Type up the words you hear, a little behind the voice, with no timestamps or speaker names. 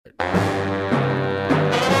This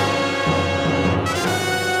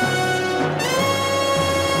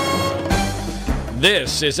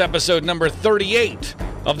is episode number 38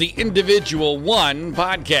 of the Individual One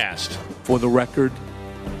podcast. For the record,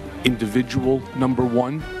 individual number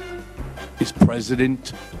one is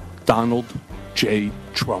President Donald J.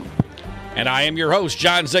 Trump. And I am your host,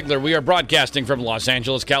 John Ziegler. We are broadcasting from Los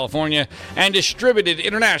Angeles, California, and distributed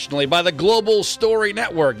internationally by the Global Story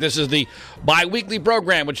Network. This is the bi-weekly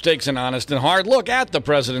program which takes an honest and hard look at the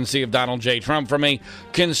presidency of Donald J. Trump from a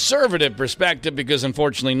conservative perspective, because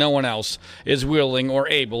unfortunately no one else is willing or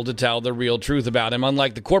able to tell the real truth about him.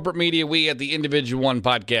 Unlike the corporate media, we at the Individual One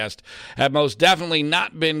podcast have most definitely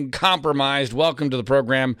not been compromised. Welcome to the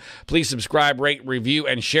program. Please subscribe, rate, review,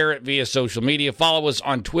 and share it via social media. Follow us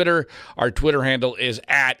on Twitter. Our Twitter handle is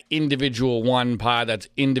at Individual1Pod. That's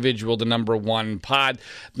individual, the number one pod.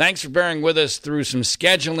 Thanks for bearing with us through some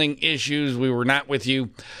scheduling issues. We were not with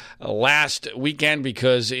you last weekend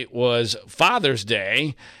because it was Father's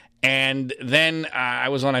Day. And then I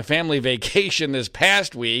was on a family vacation this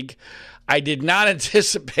past week. I did not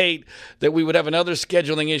anticipate that we would have another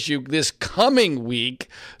scheduling issue this coming week,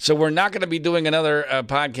 so we're not going to be doing another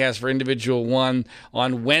podcast for Individual One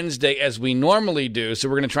on Wednesday as we normally do. So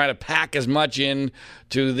we're going to try to pack as much in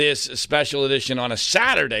to this special edition on a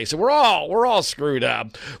Saturday. So we're all screwed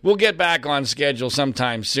up. We'll get back on schedule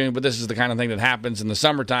sometime soon, but this is the kind of thing that happens in the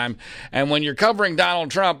summertime. And when you're covering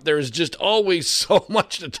Donald Trump, there's just always so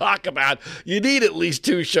much to talk about. You need at least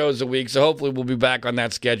 2 shows a week, so hopefully we'll be back on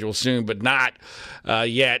that schedule soon, but not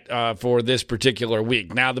yet for this particular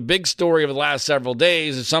week. Now, the big story of the last several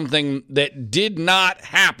days is something that did not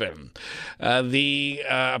happen. The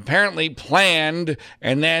apparently planned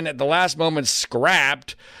and then at the last moment scrapped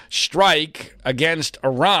strike against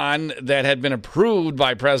Iran that had been approved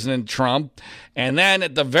by President Trump. And then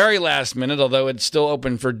at the very last minute, although it's still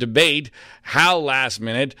open for debate, how last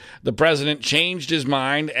minute, the president changed his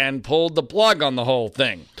mind and pulled the plug on the whole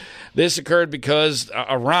thing. This occurred because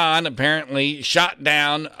Iran apparently shot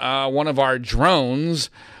down one of our drones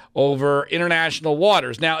over international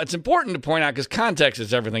waters. Now, it's important to point out, because context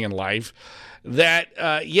is everything in life, that,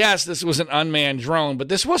 yes, this was an unmanned drone, but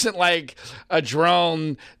this wasn't like a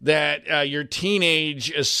drone that your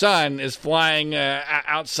teenage son is flying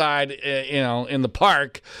outside, in the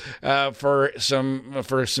park for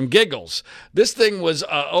some giggles. This thing was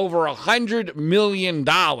over $100 million.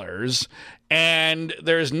 And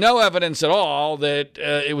there's no evidence at all that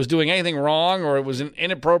it was doing anything wrong or it was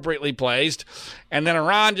inappropriately placed. And then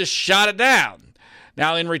Iran just shot it down.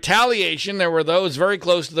 Now, in retaliation, there were those very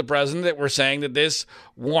close to the president that were saying that this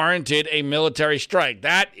warranted a military strike.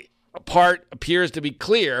 That part appears to be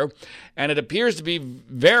clear, and it appears to be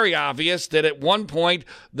very obvious that at one point,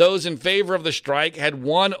 those in favor of the strike had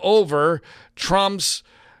won over Trump's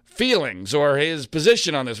feelings or his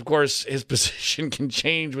position on this. Of course, his position can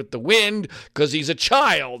change with the wind because he's a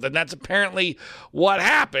child, and that's apparently what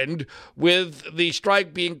happened with the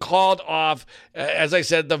strike being called off, as I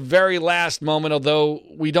said, the very last moment, although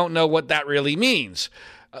we don't know what that really means.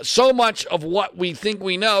 So much of what we think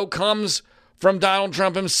we know comes from Donald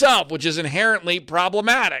Trump himself, which is inherently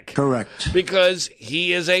problematic. Correct. Because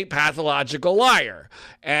he is a pathological liar,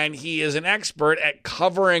 and he is an expert at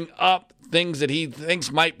covering up things that he thinks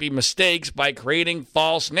might be mistakes by creating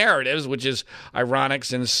false narratives, which is ironic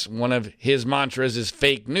since one of his mantras is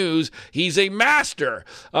fake news. He's a master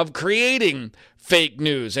of creating fake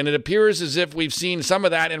news, and it appears as if we've seen some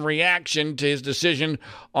of that in reaction to his decision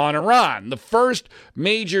on Iran. The first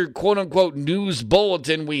major quote-unquote news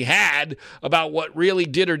bulletin we had about what really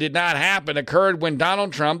did or did not happen occurred when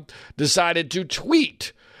Donald Trump decided to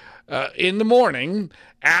tweet in the morning.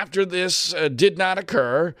 After this did not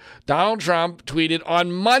occur, Donald Trump tweeted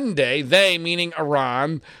on Monday, they, meaning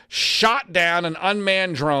Iran, shot down an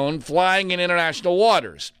unmanned drone flying in international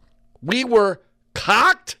waters. We were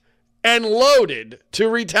cocked and loaded to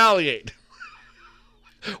retaliate.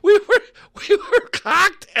 We were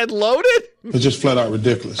cocked and loaded? It's just flat out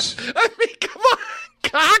ridiculous. I mean, come on.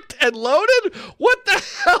 Cocked and loaded? What the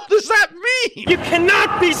hell does that mean? You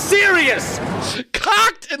cannot be serious!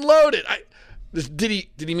 Cocked and loaded. Did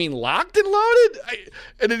he mean locked and loaded?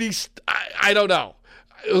 I don't know.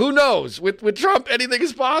 Who knows? With Trump, anything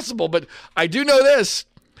is possible. But I do know this.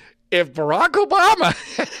 If Barack Obama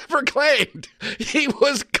had ever claimed he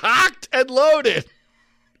was cocked and loaded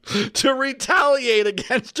to retaliate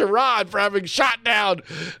against Iran for having shot down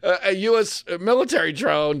a U.S. military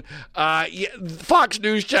drone, Fox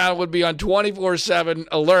News Channel would be on 24/7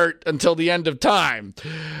 alert until the end of time.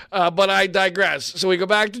 But I digress. So we go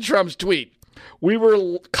back to Trump's tweet. We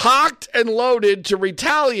were cocked and loaded to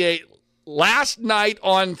retaliate last night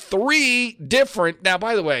on 3 different. Now,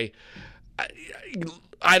 by the way,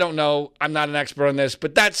 I don't know. I'm not an expert on this,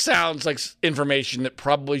 but that sounds like information that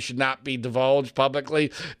probably should not be divulged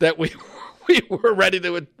publicly, that we were ready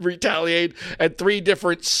to retaliate at 3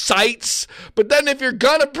 different sites. But then if you're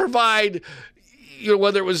going to provide,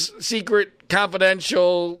 whether it was secret,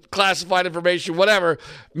 confidential, classified information, whatever,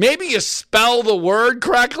 maybe you spell the word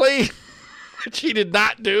correctly, which he did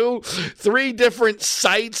not do. 3 different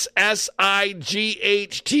sites, SIGHTS.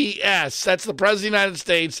 That's the President of the United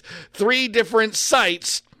States. 3 different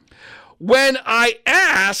sites. When I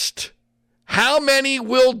asked how many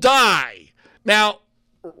will die. Now,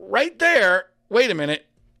 right there, wait a minute.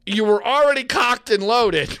 You were already cocked and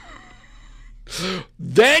loaded.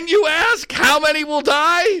 Then you ask how many will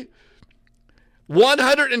die?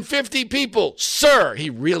 150 people. Sir. He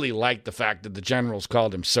really liked the fact that the generals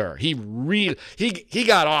called him sir. He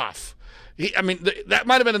got off. That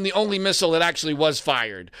might have been the only missile that actually was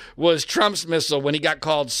fired, was Trump's missile when he got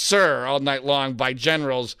called sir all night long by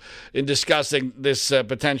generals in discussing this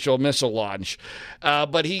potential missile launch.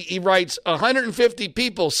 But he writes, 150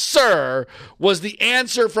 people, sir, was the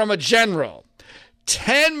answer from a general.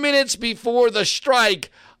 10 minutes before the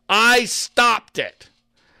strike, I stopped it.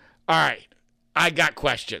 All right. I got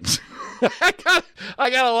questions. I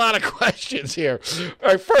got a lot of questions here.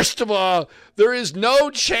 All right, first of all, there is no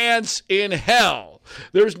chance in hell.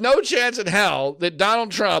 There's no chance in hell that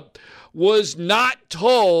Donald Trump was not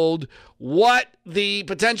told what the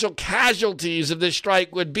potential casualties of this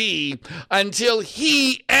strike would be until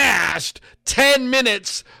he asked 10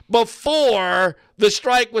 minutes before the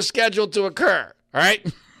strike was scheduled to occur. All right?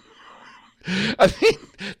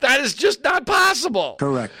 That is just not possible.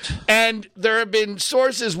 Correct. And there have been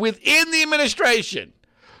sources within the administration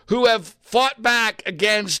who have fought back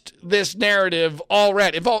against this narrative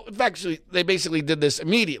already. In fact, they basically did this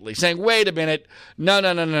immediately, saying, wait a minute, no.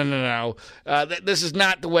 This is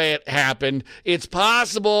not the way it happened. It's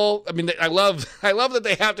possible. I love that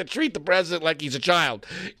they have to treat the president like he's a child.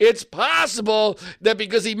 It's possible that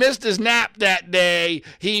because he missed his nap that day,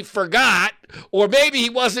 he forgot, or maybe he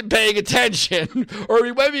wasn't paying attention, or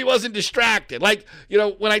maybe he wasn't distracted. Like,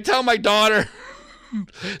 when I tell my daughter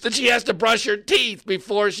that she has to brush her teeth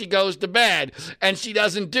before she goes to bed, and she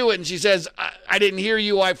doesn't do it, and she says, I didn't hear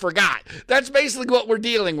you, I forgot. That's basically what we're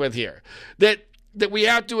dealing with here. That we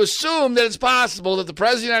have to assume that it's possible that the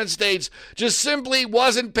President of the United States just simply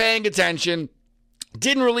wasn't paying attention,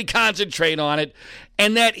 didn't really concentrate on it,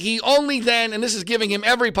 and that he only then, and this is giving him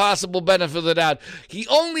every possible benefit of the doubt, he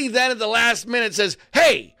only then at the last minute says,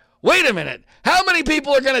 hey, wait a minute, how many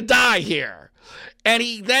people are going to die here? And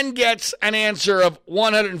he then gets an answer of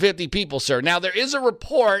 150 people, sir. Now, there is a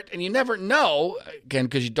report, and you never know, again,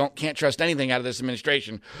 because you can't trust anything out of this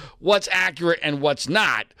administration, what's accurate and what's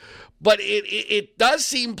not. But it does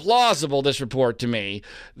seem plausible, this report to me,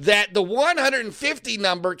 that the 150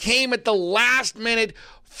 number came at the last minute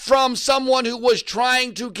from someone who was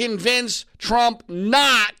trying to convince Trump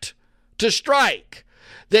not to strike.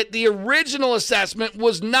 That the original assessment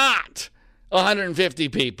was not 150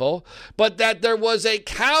 people, but that there was a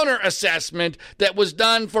counter assessment that was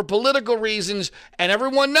done for political reasons, and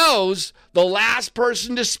everyone knows the last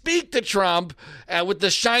person to speak to Trump with the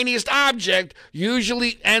shiniest object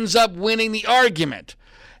usually ends up winning the argument.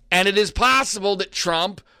 And it is possible that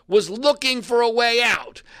Trump was looking for a way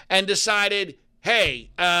out and decided, hey,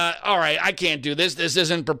 all right, I can't do this. This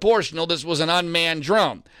isn't proportional. This was an unmanned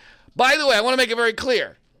drone. By the way, I want to make it very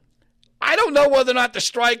clear. I don't know whether or not the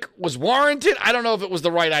strike was warranted. I don't know if it was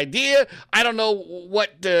the right idea. I don't know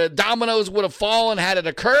what dominoes would have fallen had it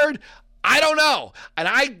occurred. I don't know. And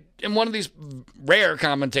I am one of these rare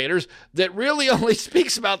commentators that really only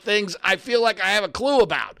speaks about things I feel like I have a clue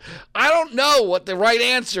about. I don't know what the right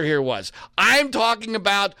answer here was. I'm talking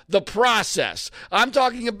about the process. I'm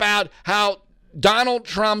talking about how Donald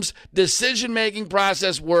Trump's decision-making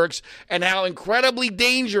process works and how incredibly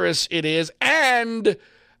dangerous it is, and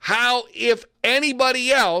how if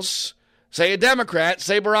anybody else, say a Democrat,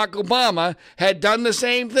 say Barack Obama, had done the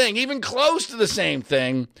same thing, even close to the same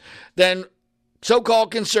thing, then so-called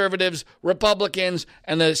conservatives, Republicans,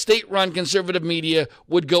 and the state-run conservative media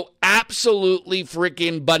would go absolutely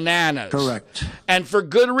freaking bananas. Correct. And for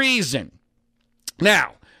good reason.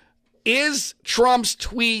 Now, is Trump's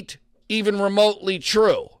tweet even remotely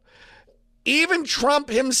true? Even Trump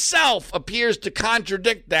himself appears to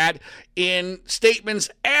contradict that in statements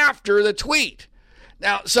after the tweet.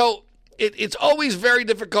 Now, so it's always very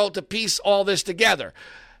difficult to piece all this together.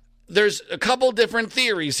 There's a couple different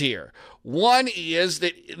theories here. One is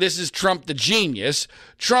that this is Trump the genius.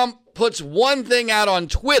 Trump puts one thing out on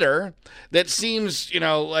Twitter that seems,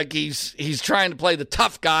 like he's trying to play the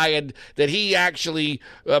tough guy, and that he actually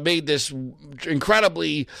made this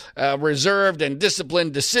incredibly reserved and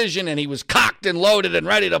disciplined decision, and he was cocked and loaded and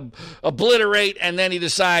ready to obliterate, and then he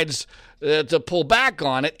decides to pull back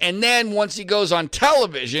on it. And then once he goes on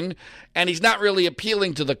television, and he's not really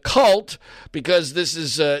appealing to the cult, because this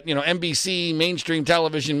is, NBC mainstream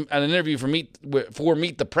television, an interview for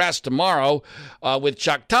Meet the Press tomorrow with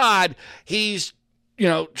Chuck Todd. He's,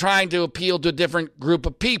 trying to appeal to a different group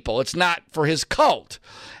of people. It's not for his cult.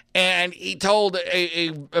 And he told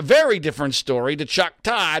a very different story to Chuck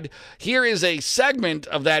Todd. Here is a segment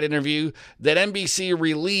of that interview that NBC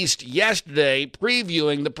released yesterday,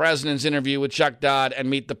 previewing the president's interview with Chuck Todd and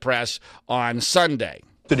Meet the Press on Sunday.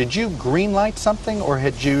 So did you greenlight something, or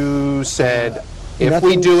had you said, if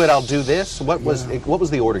we do it, I'll do this? What was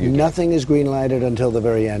the order you gave? Nothing is greenlighted until the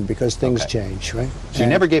very end, because things change, right? So you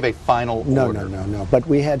never gave a final order? No. But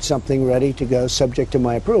we had something ready to go, subject to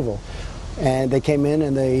my approval. And they came in,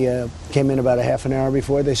 and they came in about a half an hour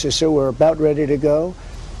before. They said, "Sir, we're about ready to go."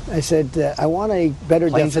 I said, "I want a better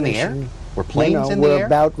planes definition." In the air? Were planes in the air? We're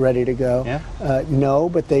about ready to go. Yeah? No,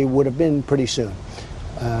 but they would have been pretty soon.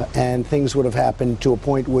 And things would have happened to a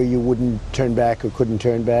point where you wouldn't turn back or couldn't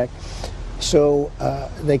turn back. So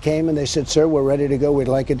they came and they said, "Sir, we're ready to go. We'd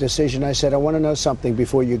like a decision." I said, "I want to know something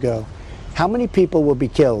before you go. How many people will be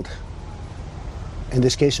killed? In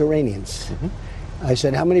this case, Iranians." Mm-hmm. I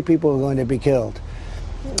said, "How many people are going to be killed?"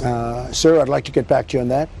 "Sir, I'd like to get back to you on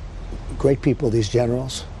that." Great people, these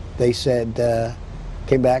generals. They said,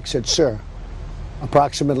 came back, said, "Sir,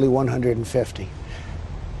 approximately 150.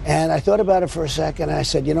 And I thought about it for a second. I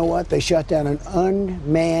said, "You know what? They shot down an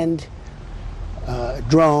unmanned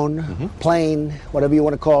drone, plane, whatever you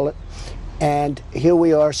want to call it. And here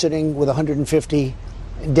we are sitting with 150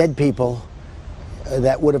 dead people.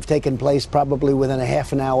 That would have taken place probably within a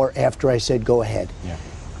half an hour after I said go ahead." Yeah.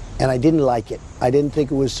 And I didn't like it. I didn't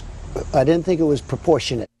think it was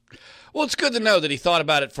proportionate. Well, it's good to know that he thought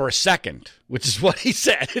about it for a second, which is what he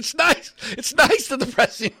said. It's nice that the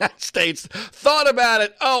President of the United States thought about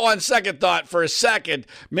it, on second thought, for a second.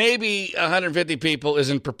 Maybe 150 people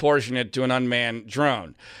isn't proportionate to an unmanned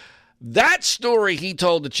drone. That story he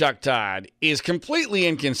told to Chuck Todd is completely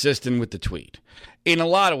inconsistent with the tweet in a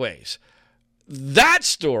lot of ways. That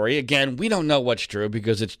story, again, we don't know what's true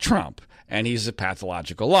because it's Trump, and he's a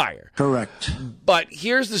pathological liar. Correct. But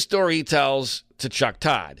here's the story he tells to Chuck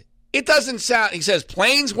Todd. It doesn't sound, he says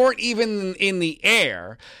planes weren't even in the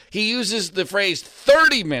air. He uses the phrase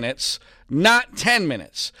 30 minutes, not 10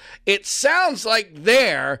 minutes. It sounds like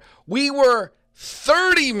we were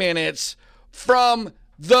 30 minutes from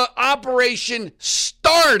the operation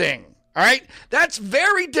starting. All right? That's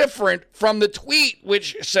very different from the tweet,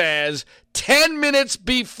 which says 10 minutes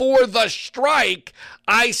before the strike,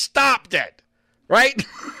 I stopped it. Right?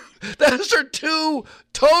 Those are two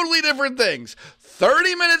totally different things.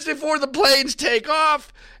 30 minutes before the planes take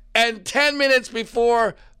off and 10 minutes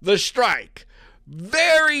before the strike.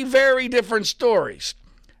 Very, very different stories.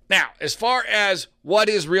 Now, as far as what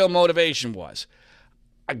his real motivation was,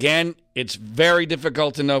 again, it's very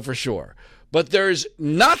difficult to know for sure. But there's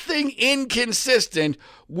nothing inconsistent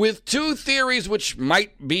with two theories which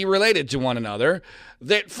might be related to one another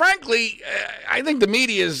that, frankly, I think the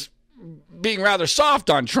media is being rather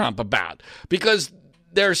soft on Trump about, because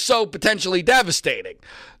they're so potentially devastating.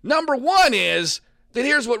 Number one is that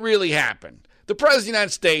here's what really happened. The President of the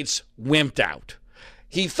United States wimped out.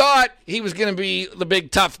 He thought he was going to be the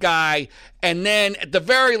big tough guy, and then at the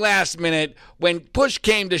very last minute, when push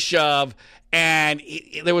came to shove, and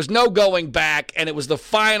there was no going back, and it was the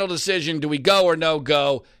final decision, do we go or no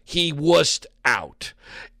go, he wussed out.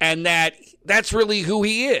 And that's really who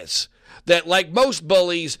he is. That, like most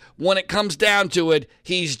bullies, when it comes down to it,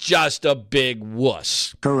 he's just a big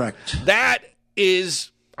wuss. Correct. That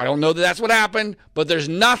is, I don't know that that's what happened, but there's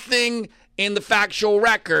nothing in the factual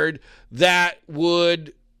record that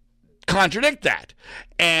would contradict that.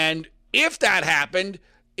 And if that happened,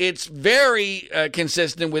 it's very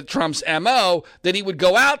consistent with Trump's MO that he would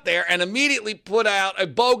go out there and immediately put out a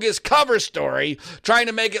bogus cover story trying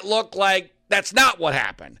to make it look like that's not what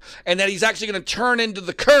happened, and that he's actually going to turn into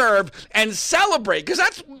the curve and celebrate, because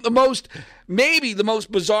that's maybe the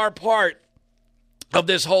most bizarre part of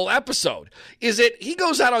this whole episode, is that he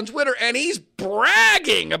goes out on Twitter and he's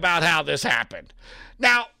bragging about how this happened.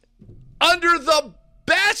 Now, under the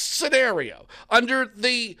best scenario,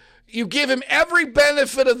 you give him every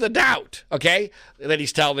benefit of the doubt, okay? That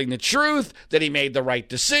he's telling the truth, that he made the right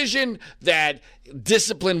decision, that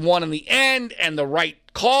discipline won in the end, and the right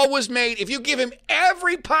call was made, if you give him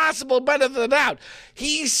every possible benefit of the doubt,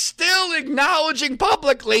 he's still acknowledging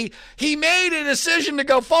publicly he made a decision to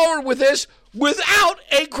go forward with this without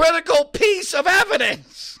a critical piece of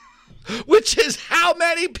evidence, which is how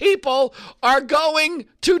many people are going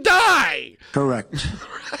to die. Correct.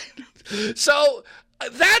 Right? So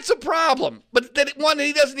that's a problem. But that one,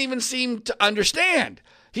 he doesn't even seem to understand.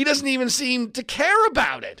 He doesn't even seem to care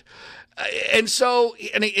about it. And so,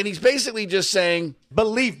 and he's basically just saying,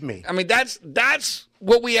 believe me. I mean, that's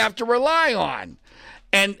what we have to rely on.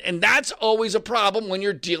 And that's always a problem when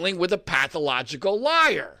you're dealing with a pathological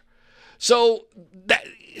liar. So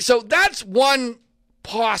that's one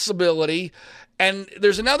possibility. And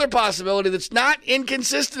there's another possibility that's not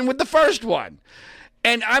inconsistent with the first one.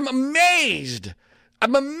 And I'm amazed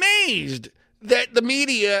that the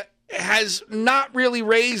media has not really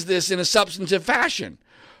raised this in a substantive fashion.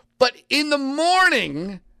 But in the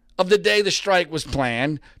morning of the day the strike was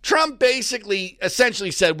planned, Trump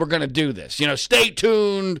essentially said, we're going to do this. Stay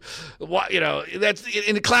tuned. That's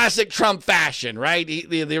in a classic Trump fashion, right?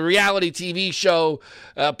 The reality TV show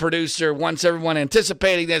producer wants everyone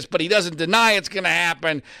anticipating this, but he doesn't deny it's going to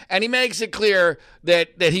happen. And he makes it clear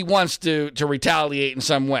that he wants to retaliate in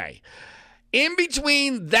some way. In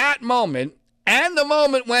between that moment and the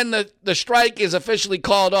moment when the strike is officially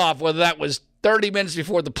called off, whether that was 30 minutes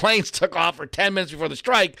before the planes took off or 10 minutes before the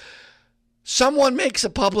strike, someone makes a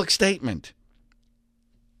public statement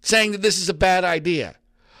saying that this is a bad idea.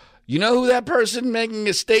 You know who that person making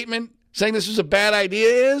a statement saying this was a bad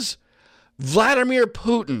idea is? Vladimir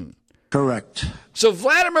Putin. Correct. So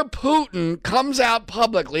Vladimir Putin comes out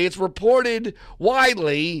publicly. It's reported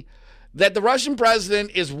widely that the Russian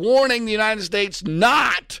president is warning the United States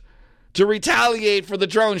not to retaliate for the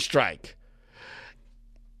drone strike.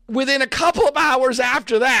 Within a couple of hours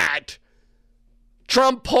after that,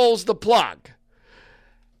 Trump pulls the plug.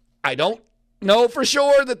 I don't know for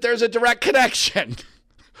sure that there's a direct connection,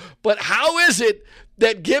 but how is it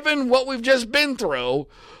that given what we've just been through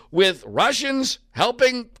with Russians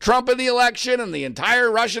helping Trump in the election and the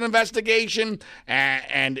entire Russian investigation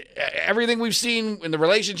and everything we've seen in the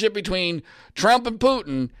relationship between Trump and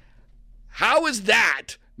Putin, how is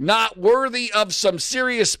that not worthy of some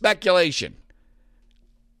serious speculation?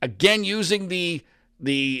 Again, using the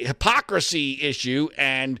hypocrisy issue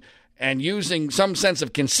and using some sense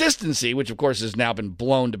of consistency, which of course has now been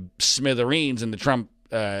blown to smithereens in the Trump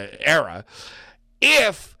era.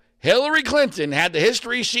 If Hillary Clinton had the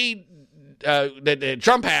history that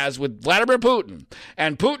Trump has with Vladimir Putin,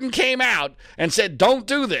 and Putin came out and said, don't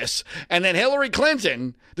do this, and then Hillary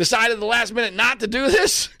Clinton decided at the last minute not to do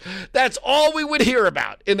this, that's all we would hear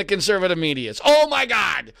about in the conservative media. It's, oh my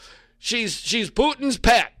God, she's Putin's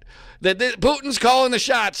pet. That Putin's calling the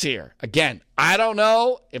shots here. Again, I don't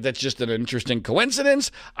know if that's just an interesting coincidence.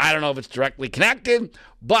 I don't know if it's directly connected,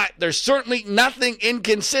 but there's certainly nothing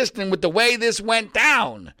inconsistent with the way this went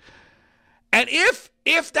down. And if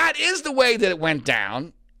that is the way that it went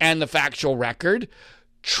down and the factual record,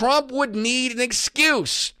 Trump would need an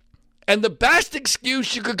excuse. And the best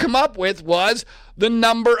excuse you could come up with was the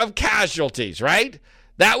number of casualties, right?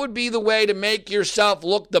 That would be the way to make yourself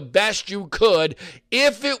look the best you could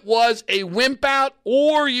if it was a wimp out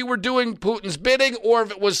or you were doing Putin's bidding or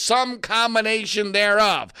if it was some combination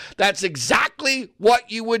thereof. That's exactly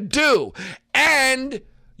what you would do. And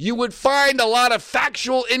you would find a lot of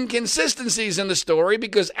factual inconsistencies in the story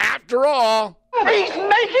because after all, He's making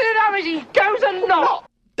it up as he goes along.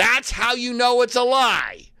 That's how you know it's a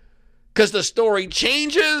lie. Because the story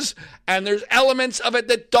changes and there's elements of it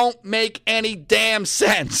that don't make any damn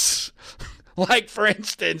sense. Like, for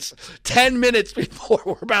instance, 10 minutes before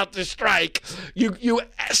we're about to strike, you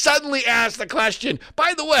suddenly ask the question,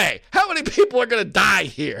 by the way, how many people are going to die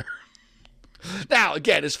here? Now,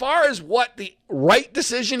 again, as far as what the right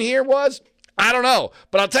decision here was, I don't know.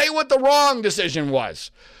 But I'll tell you what the wrong decision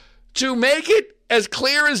was. To make it as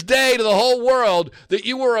clear as day to the whole world that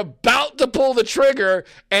you were about to pull the trigger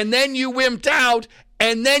and then you wimped out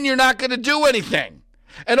and then you're not going to do anything.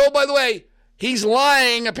 And oh, by the way, he's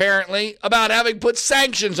lying apparently about having put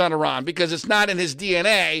sanctions on Iran because it's not in his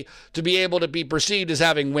DNA to be able to be perceived as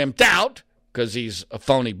having wimped out because he's a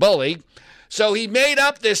phony bully. So he made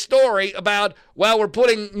up this story about, well, we're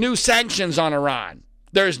putting new sanctions on Iran.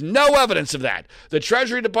 There's no evidence of that. The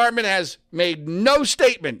Treasury Department has made no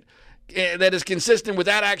statement that is consistent with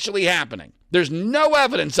that actually happening. There's no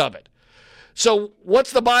evidence of it. So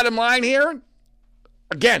what's the bottom line here?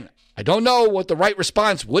 Again, I don't know what the right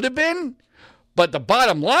response would have been, but the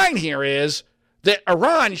bottom line here is that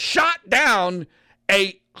Iran shot down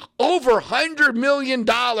a over $100 million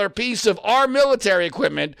piece of our military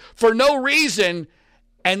equipment for no reason,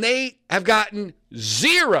 And they have gotten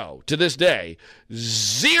zero, to this day,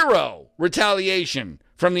 zero retaliation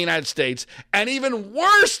from the United States. And even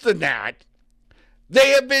worse than that,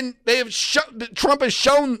 Trump has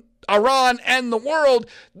shown Iran and the world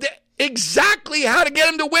exactly how to get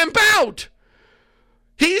him to wimp out.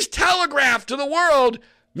 He's telegraphed to the world,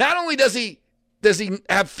 not only does he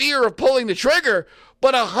have fear of pulling the trigger,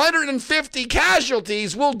 but 150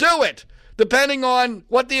 casualties will do it, depending on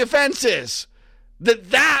what the offense is.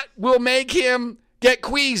 That will make him get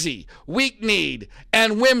queasy, weak-kneed,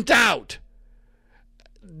 and wimped out.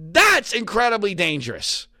 That's incredibly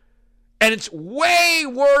dangerous. And it's way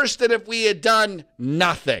worse than if we had done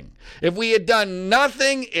nothing. If we had done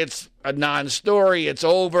nothing, it's a non-story. It's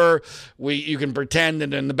over. You can pretend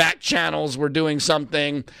that in the back channels we're doing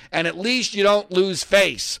something, and at least you don't lose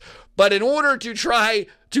face. But in order to try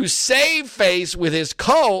to save face with his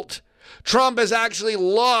cult, Trump has actually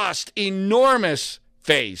lost enormous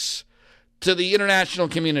face to the international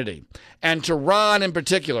community and to Ron in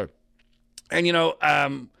particular.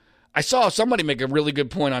 And, I saw somebody make a really good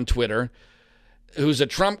point on Twitter, who's a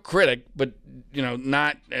Trump critic, but,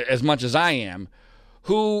 not as much as I am,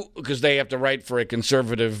 because they have to write for a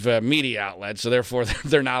conservative media outlet, so therefore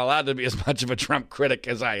they're not allowed to be as much of a Trump critic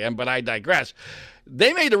as I am, but I digress.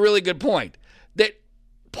 They made a really good point that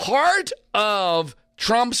part of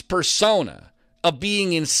Trump's persona of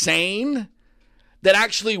being insane that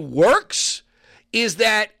actually works is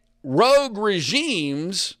that rogue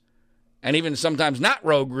regimes, and even sometimes not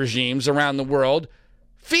rogue regimes around the world,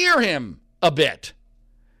 fear him a bit.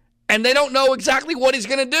 And they don't know exactly what he's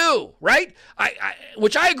going to do, right?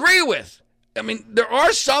 Which I agree with. I mean, there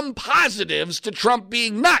are some positives to Trump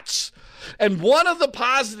being nuts. And one of the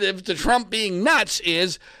positives to Trump being nuts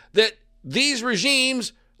is that these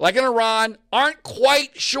regimes, like in Iran, aren't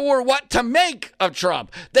quite sure what to make of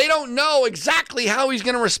Trump. They don't know exactly how he's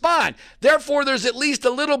going to respond. Therefore, there's at least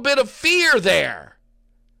a little bit of fear there.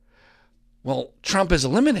 Well, Trump has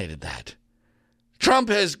eliminated that. Trump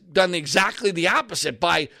has done exactly the opposite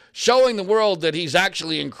by showing the world that he's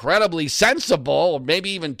actually incredibly sensible, or maybe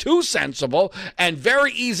even too sensible, and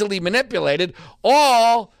very easily manipulated,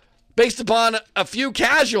 all based upon a few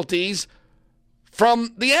casualties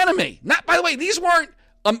from the enemy. Not, by the way, these weren't,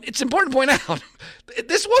 it's important to point out,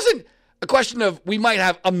 this wasn't a question of we might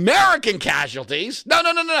have American casualties.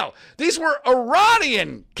 No. These were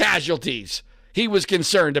Iranian casualties he was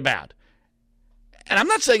concerned about. And I'm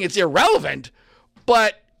not saying it's irrelevant,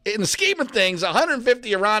 but in the scheme of things,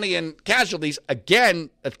 150 Iranian casualties,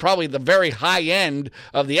 again, that's probably the very high end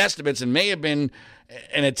of the estimates and may have been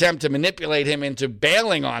an attempt to manipulate him into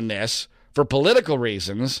bailing on this for political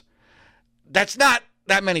reasons. That's not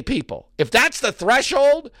that many people. If that's the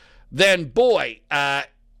threshold, then boy,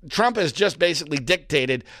 Trump has just basically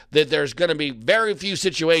dictated that there's going to be very few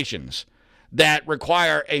situations that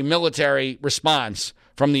require a military response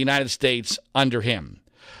from the United States under him.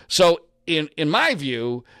 So in my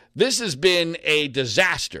view, this has been a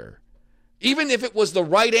disaster, even if it was the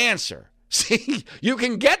right answer. See, you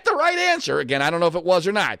can get the right answer. Again, I don't know if it was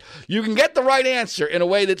or not. You can get the right answer in a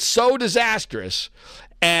way that's so disastrous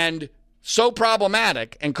and so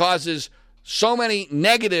problematic and causes so many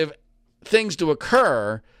negative things to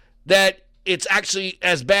occur that it's actually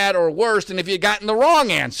as bad or worse than if you had gotten the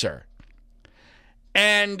wrong answer.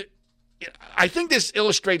 And I think this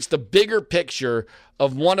illustrates the bigger picture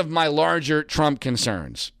of one of my larger Trump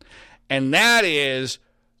concerns. And that is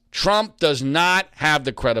Trump does not have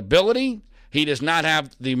the credibility. He does not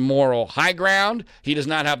have the moral high ground. He does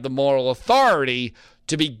not have the moral authority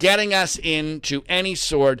to be getting us into any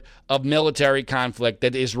sort of military conflict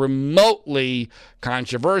that is remotely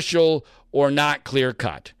controversial or not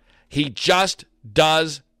clear-cut. He just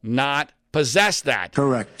does not possess that.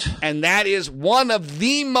 Correct. And that is one of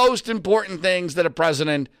the most important things that a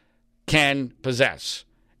president can possess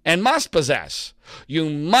and must possess. You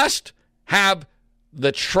must have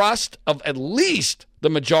the trust of at least the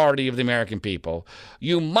majority of the American people.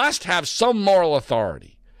 You must have some moral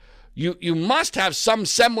authority. You must have some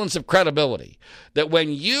semblance of credibility that when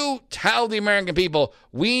you tell the American people,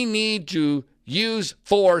 we need to use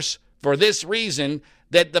force for this reason,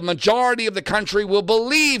 that the majority of the country will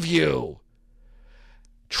believe you.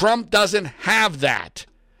 Trump doesn't have that.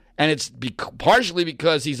 And it's partially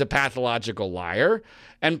because he's a pathological liar,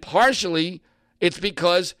 and partially it's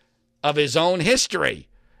because of his own history.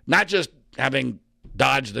 Not just having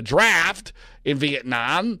dodged the draft in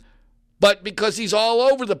Vietnam, but because he's all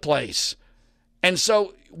over the place. And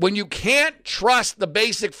so when you can't trust the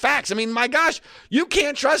basic facts, I mean, my gosh, you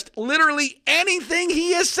can't trust literally anything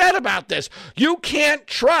he has said about this. You can't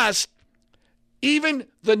trust Even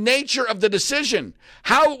the nature of the decision,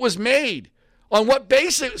 how it was made, on what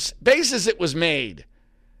basis it was made.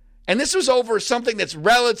 And this was over something that's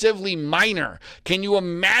relatively minor. Can you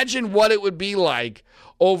imagine what it would be like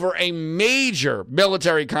over a major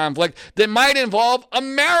military conflict that might involve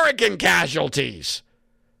American casualties?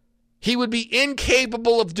 He would be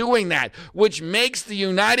incapable of doing that, which makes the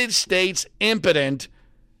United States impotent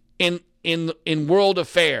in world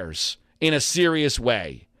affairs in a serious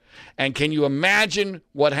way. And can you imagine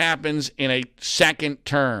what happens in a second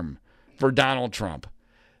term for Donald Trump?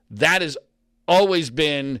 That has always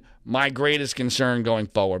been my greatest concern going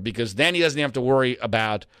forward, because then he doesn't have to worry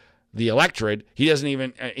about the electorate.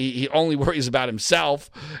 He only worries about himself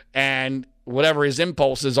and whatever his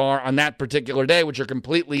impulses are on that particular day, which are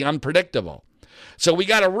completely unpredictable. So we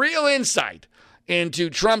got a real insight into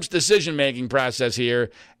Trump's decision-making process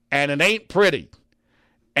here, and it ain't pretty.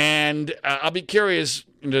 And I'll be curious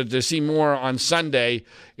to see more on Sunday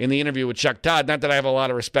in the interview with Chuck Todd. Not that I have a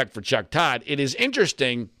lot of respect for Chuck Todd. It is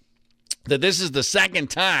interesting that this is the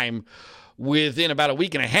second time within about a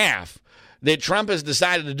week and a half that Trump has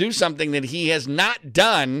decided to do something that he has not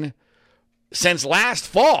done since last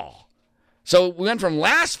fall. So we went from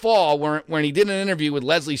last fall, when he did an interview with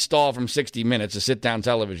Leslie Stahl from 60 Minutes, a sit-down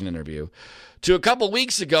television interview, to a couple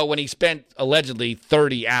weeks ago when he spent allegedly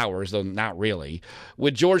 30 hours, though not really,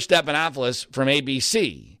 with George Stephanopoulos from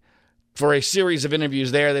ABC for a series of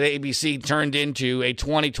interviews there that ABC turned into a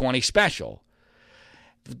 2020 special.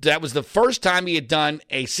 That was the first time he had done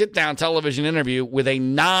a sit-down television interview with a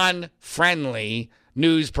non-friendly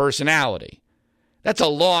news personality. That's a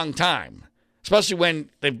long time, especially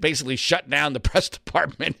when they've basically shut down the press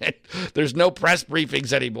department and there's no press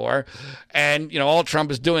briefings anymore. And, all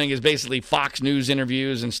Trump is doing is basically Fox News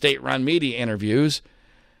interviews and state-run media interviews.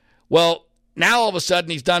 Well, now all of a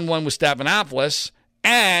sudden he's done one with Stephanopoulos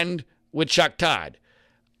and with Chuck Todd.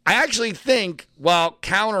 I actually think, while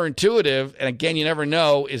counterintuitive, and again, you never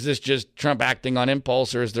know, is this just Trump acting on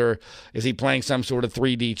impulse, or is he playing some sort of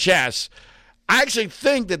 3D chess? I actually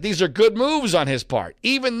think that these are good moves on his part,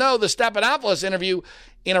 even though the Stephanopoulos interview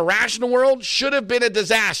in A Rational World should have been a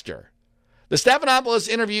disaster. The Stephanopoulos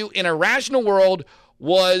interview in A Rational World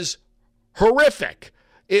was horrific.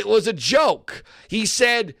 It was a joke. He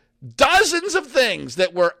said dozens of things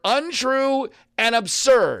that were untrue and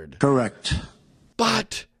absurd. Correct.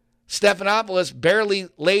 But Stephanopoulos barely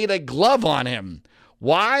laid a glove on him.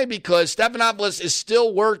 Why? Because Stephanopoulos is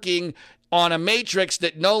still working on a matrix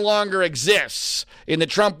that no longer exists in the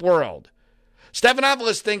Trump world.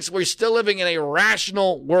 Stephanopoulos thinks we're still living in a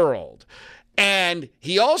rational world. And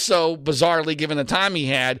he also, bizarrely, given the time he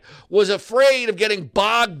had, was afraid of getting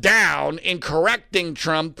bogged down in correcting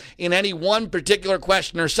Trump in any one particular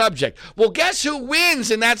question or subject. Well, guess who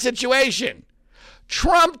wins in that situation?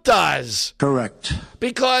 Trump does. Correct.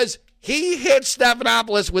 Because he hit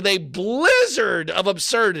Stephanopoulos with a blizzard of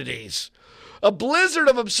absurdities. A blizzard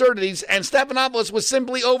of absurdities, and Stephanopoulos was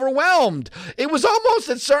simply overwhelmed. It was almost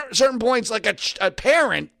at certain points like a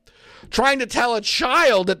parent trying to tell a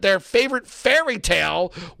child that their favorite fairy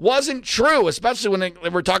tale wasn't true, especially when they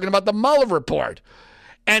were talking about the Mueller report.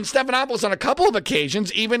 And Stephanopoulos, on a couple of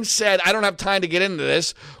occasions, even said, I don't have time to get into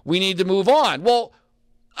this. We need to move on. Well,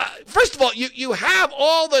 first of all, you have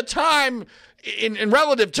all the time in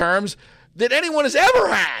relative terms that anyone has ever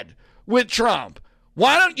had with Trump.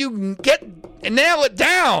 Why don't you nail it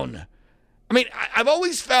down? I mean, I've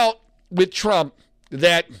always felt with Trump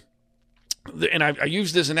that, and I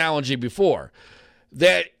used this analogy before,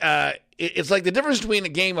 that it's like the difference between a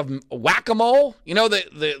game of whack-a-mole. You know,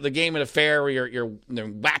 the game at a fair where you're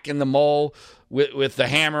whacking the mole with the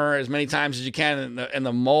hammer as many times as you can, and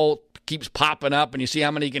the mole keeps popping up, and you see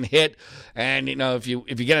how many you can hit, and if you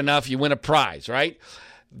get enough, you win a prize, right?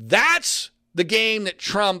 That's the game that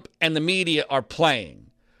Trump and the media are playing.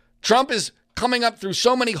 Trump is coming up through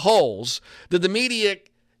so many holes that the media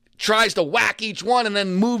tries to whack each one and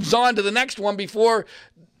then moves on to the next one before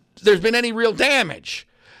there's been any real damage.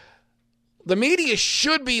 The media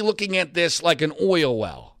should be looking at this like an oil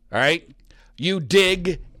well, all right? You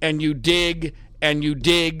dig and you dig and you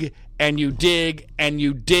dig and you dig and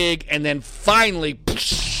you dig, and then finally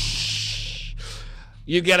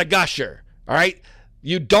you get a gusher, all right?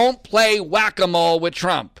 You don't play whack-a-mole with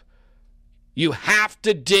Trump. You have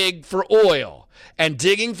to dig for oil. And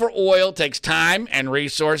digging for oil takes time and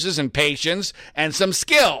resources and patience and some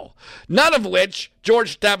skill, none of which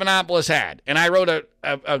George Stephanopoulos had. And I wrote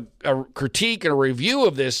a critique and a review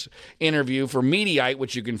of this interview for Mediaite,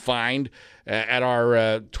 which you can find at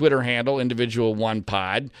our Twitter handle, Individual One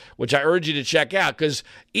Pod, which I urge you to check out. Because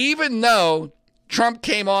even though Trump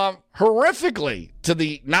came off horrifically to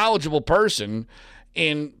the knowledgeable person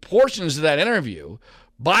in portions of that interview.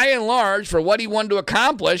 By and large, for what he wanted to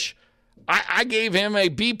accomplish, I gave him a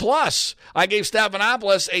B+. I gave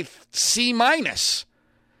Stephanopoulos a C-.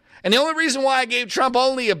 And the only reason why I gave Trump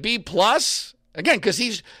only a B+, again, because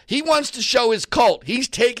he wants to show his cult. He's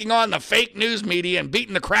taking on the fake news media and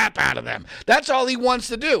beating the crap out of them. That's all he wants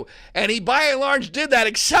to do. And he, by and large, did that,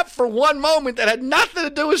 except for one moment that had nothing to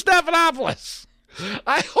do with Stephanopoulos.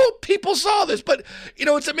 I hope people saw this, but,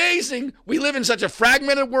 it's amazing. We live in such a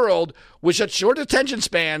fragmented world with such short attention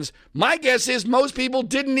spans. My guess is most people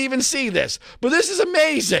didn't even see this, but this is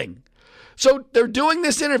amazing. So they're doing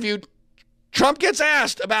this interview. Trump gets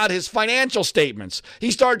asked about his financial statements.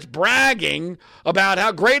 He starts bragging about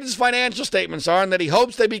how great his financial statements are and that he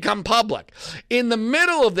hopes they become public. In the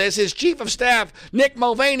middle of this, his chief of staff, Nick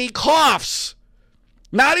Mulvaney, coughs.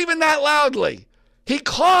 Not even that loudly. He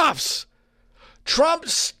coughs. Trump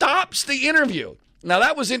stops the interview. Now,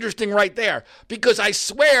 that was interesting right there, because I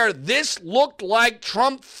swear this looked like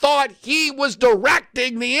Trump thought he was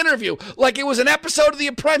directing the interview, like it was an episode of The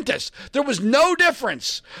Apprentice. There was no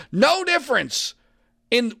difference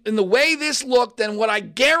in the way this looked than what I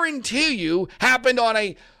guarantee you happened on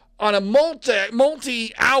a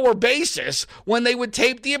multi-hour basis when they would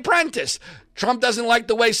tape The Apprentice. Trump doesn't like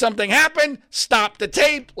the way something happened. Stop the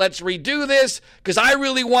tape. Let's redo this because I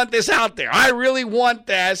really want this out there. I really want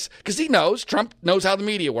this because Trump knows how the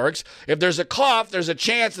media works. If there's a cough, there's a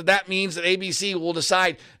chance that means that ABC will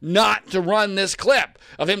decide not to run this clip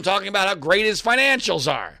of him talking about how great his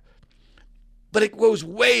financials are. But it goes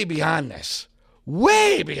way beyond this.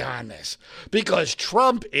 Way beyond this. Because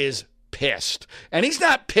Trump is pissed. And he's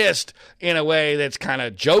not pissed in a way that's kind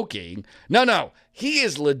of joking. No. He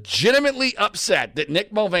is legitimately upset that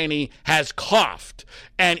Nick Mulvaney has coughed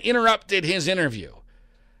and interrupted his interview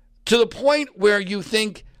to the point where you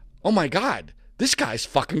think, oh my God, this guy's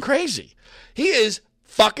fucking crazy. He is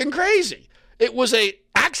fucking crazy. It was a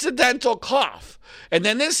accidental cough. And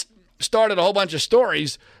then this started a whole bunch of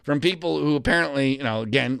stories from people who apparently,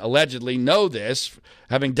 again, allegedly know this,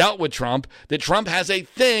 having dealt with Trump, that Trump has a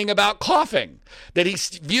thing about coughing, that he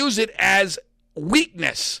views it as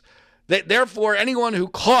weakness, that therefore anyone who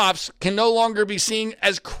coughs can no longer be seen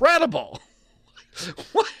as credible.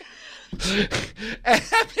 What?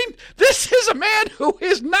 I mean, this is a man who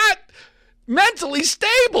is not mentally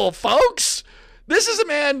stable, folks. This is a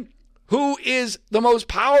man who is the most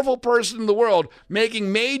powerful person in the world,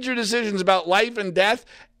 making major decisions about life and death,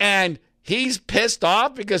 and he's pissed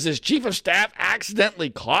off because his chief of staff accidentally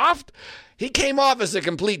coughed? He came off as a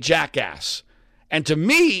complete jackass. And to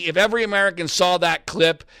me, if every American saw that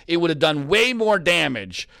clip, it would have done way more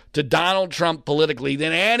damage to Donald Trump politically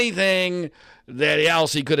than anything that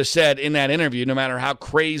else he could have said in that interview, no matter how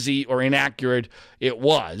crazy or inaccurate it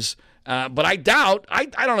was. But I doubt, I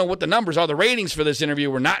don't know what the numbers are. The ratings for this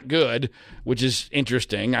interview were not good, which is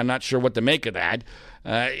interesting. I'm not sure what to make of that.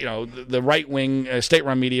 The right-wing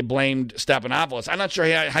state-run media blamed Stephanopoulos. I'm not sure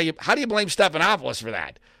how do you blame Stephanopoulos for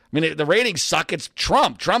that? I mean, the ratings suck. It's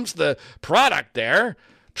Trump. Trump's the product there.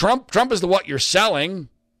 Trump is what you're selling.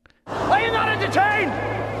 Are you not entertained?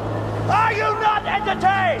 Are you not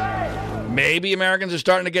entertained? Maybe Americans are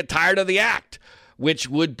starting to get tired of the act, which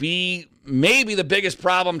would be maybe the biggest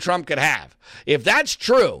problem Trump could have. If that's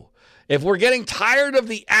true, if we're getting tired of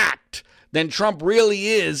the act, then Trump really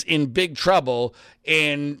is in big trouble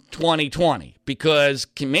in 2020, because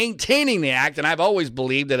maintaining the act, and I've always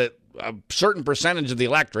believed that a certain percentage of the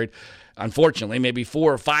electorate, unfortunately, maybe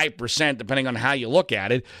 4 or 5%, depending on how you look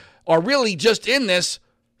at it, are really just in this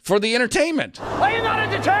for the entertainment. Are you not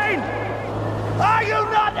entertained? Are you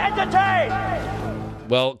not entertained?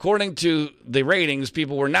 Well, according to the ratings,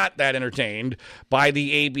 people were not that entertained by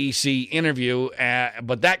the ABC interview.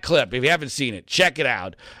 But that clip, if you haven't seen it, check it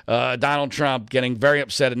out. Donald Trump getting very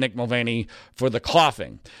upset at Nick Mulvaney for the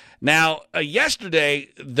coughing. Now, yesterday,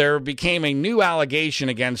 there became a new allegation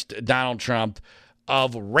against Donald Trump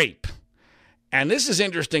of rape. And this is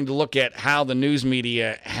interesting to look at how the news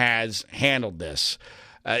media has handled this.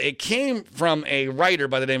 It came from a writer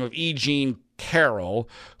by the name of E. Jean Carroll,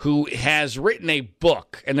 who has written a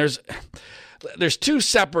book. And there's two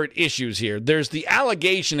separate issues here. There's the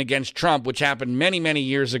allegation against Trump, which happened many, many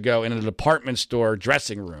years ago in a department store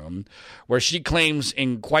dressing room, where she claims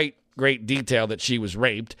in quite great detail that she was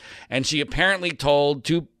raped. And she apparently told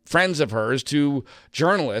two friends of hers, two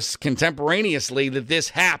journalists, contemporaneously that this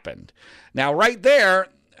happened. Now, right there,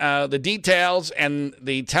 the details and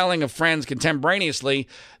the telling of friends contemporaneously,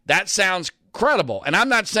 that sounds credible. And I'm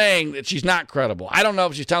not saying that she's not credible. I don't know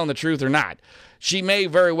if she's telling the truth or not. she may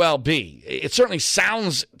very well be. It certainly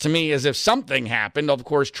sounds to me as if something happened. Of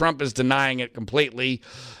course, Trump is denying it completely.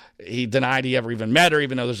 He denied he ever even met her,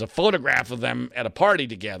 even though there's a photograph of them at a party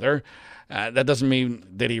together. That doesn't mean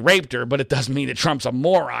that he raped her, but it does mean that Trump's a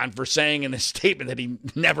moron for saying in his statement that he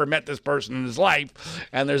never met this person in his life.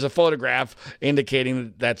 And there's a photograph indicating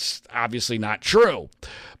that that's obviously not true.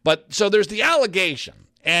 But so there's the allegation.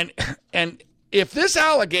 And if this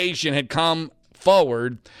allegation had come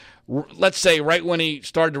forward, let's say right when he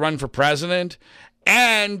started to run for president,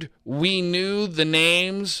 and we knew the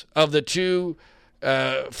names of the two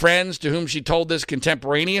friends to whom she told this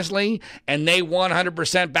contemporaneously, and they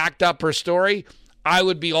 100% backed up her story, I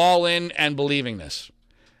would be all in and believing this.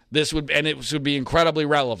 It would be incredibly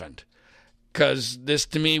relevant, because this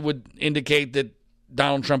to me would indicate that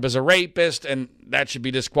Donald Trump is a rapist, and that should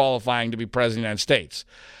be disqualifying to be president of the United States.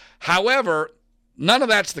 However, none of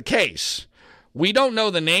that's the case. We don't know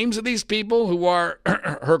the names of these people who are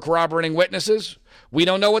her corroborating witnesses. We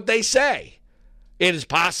don't know what they say. It is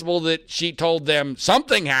possible that she told them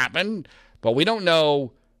something happened, but we don't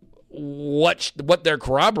know what they're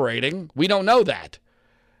corroborating. We don't know that.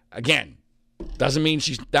 Again, doesn't mean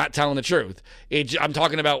she's not telling the truth. I'm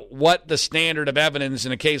talking about what the standard of evidence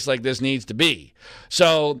in a case like this needs to be.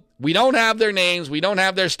 So we don't have their names. We don't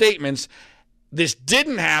have their statements. This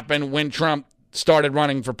didn't happen when Trump started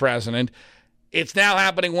running for president. It's now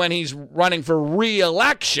happening when he's running for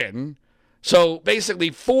re-election. So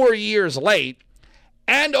basically 4 years late.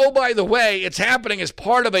 And, oh, by the way, it's happening as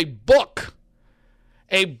part of a book.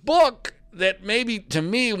 A book that maybe, to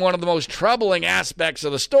me, one of the most troubling aspects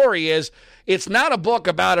of the story is it's not a book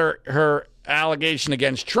about her allegation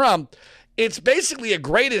against Trump. It's basically a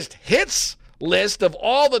greatest hits list of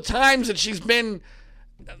all the times that she's been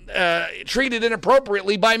treated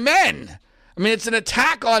inappropriately by men. I mean, it's an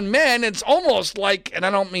attack on men. It's almost like, and I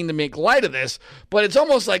don't mean to make light of this, but it's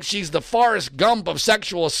almost like she's the Forrest Gump of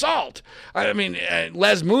sexual assault. I mean,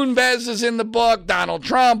 Les Moonves is in the book, Donald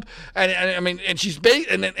Trump, and she's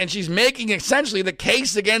making essentially the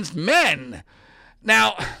case against men.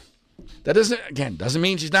 Now, that doesn't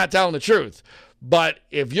mean she's not telling the truth. But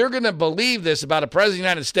if you're going to believe this about a president of the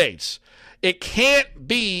United States, it can't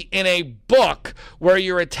be in a book where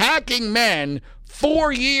you're attacking men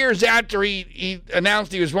 4 years after he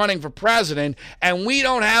announced he was running for president, and we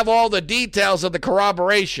don't have all the details of the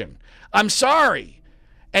corroboration. I'm sorry.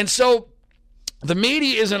 And so the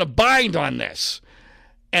media is in a bind on this.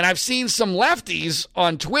 And I've seen some lefties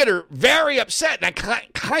on Twitter very upset, and I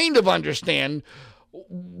kind of understand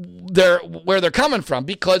where they're coming from,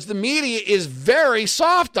 because the media is very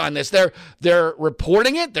soft on this. They're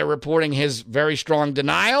reporting it. They're reporting his very strong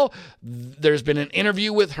denial. There's been an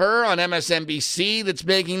interview with her on MSNBC that's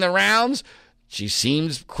making the rounds. She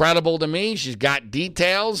seems credible to me. She's got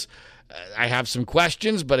details. I have some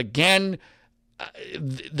questions, but again,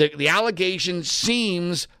 the allegation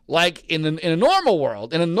seems like in a normal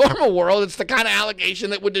world. In a normal world, it's the kind of allegation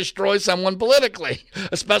that would destroy someone politically,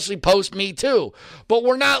 especially post-Me Too. But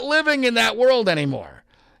we're not living in that world anymore.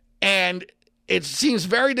 And it seems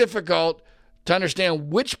very difficult to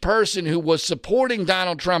understand which person who was supporting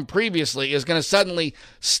Donald Trump previously is going to suddenly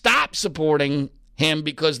stop supporting him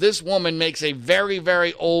because this woman makes a very,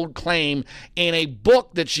 very old claim in a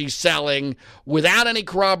book that she's selling without any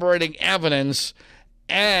corroborating evidence,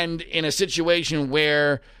 and in a situation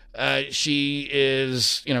where she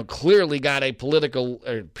is, clearly got a political,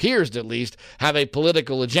 or appears to at least have a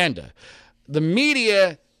political agenda. The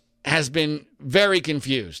media has been very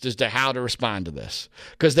confused as to how to respond to this,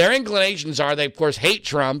 because their inclinations are, they of course hate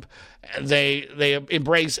Trump. They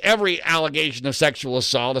embrace every allegation of sexual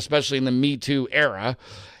assault, especially in the Me Too era.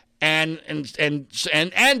 And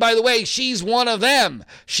by the way, she's one of them.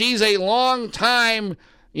 She's a long time,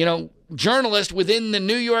 journalist within the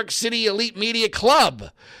New York City elite media club.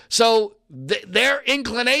 So their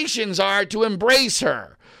inclinations are to embrace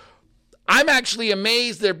her. I'm actually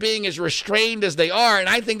amazed they're being as restrained as they are, and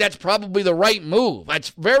I think that's probably the right move.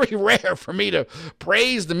 It's very rare for me to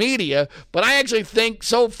praise the media, but I actually think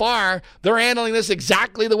so far they're handling this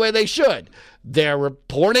exactly the way they should. They're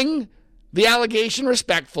reporting the allegation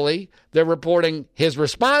respectfully. They're reporting his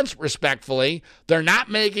response respectfully. They're not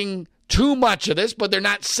making too much of this, but they're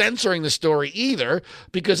not censoring the story either,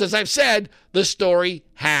 because, as I've said, the story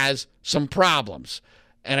has some problems.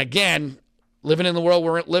 And again, living in the world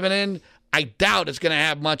we're living in, I doubt it's going to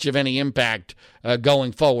have much of any impact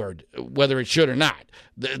going forward, whether it should or not.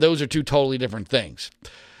 Those are two totally different things.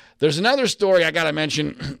 There's another story I got to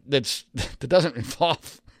mention that doesn't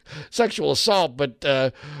involve sexual assault, but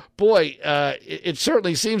it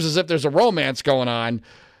certainly seems as if there's a romance going on.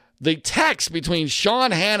 the text between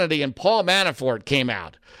Sean Hannity and Paul Manafort came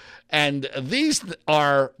out. And these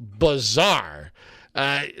are bizarre.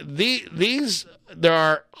 There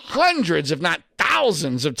are hundreds, if not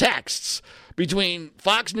thousands, of texts between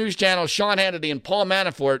Fox News Channel, Sean Hannity, and Paul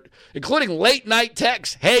Manafort, including late night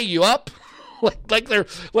texts. Hey, you up? like they're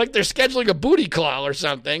scheduling a booty call or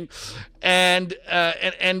something. And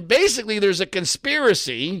basically, there's a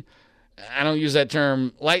conspiracy. I don't use that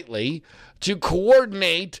term lightly, to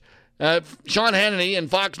coordinate Sean Hannity and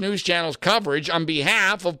Fox News Channel's coverage on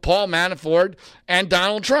behalf of Paul Manafort and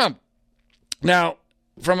Donald Trump. Now,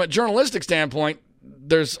 from a journalistic standpoint,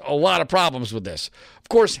 there's a lot of problems with this. Of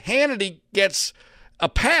course, Hannity gets a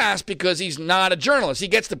pass because he's not a journalist. He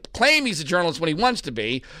gets to claim he's a journalist when he wants to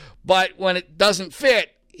be, but when it doesn't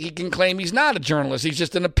fit, he can claim he's not a journalist. He's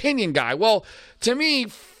just an opinion guy. Well, to me,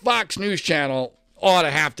 Fox News Channel ought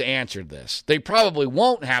to have to answer this. They probably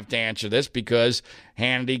won't have to answer this because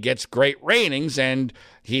Hannity gets great ratings and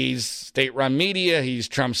he's state-run media. He's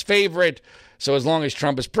Trump's favorite. So as long as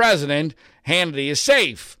Trump is president, Hannity is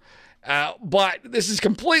safe. But this is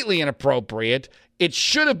completely inappropriate. It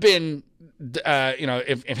should have been,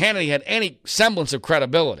 if Hannity had any semblance of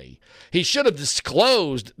credibility, he should have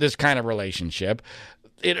disclosed this kind of relationship.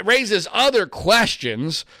 It raises other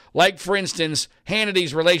questions, like, for instance,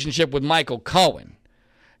 Hannity's relationship with Michael Cohen.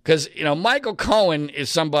 Because, Michael Cohen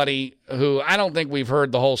is somebody who I don't think we've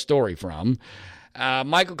heard the whole story from.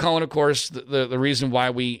 Michael Cohen, of course, the reason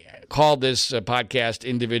why we called this podcast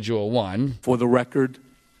Individual One. For the record,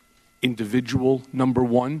 individual number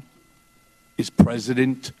one is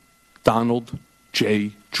President Donald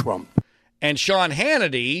J. Trump. And Sean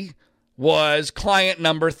Hannity was client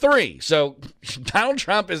number 3. So Donald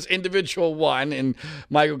Trump is individual 1 in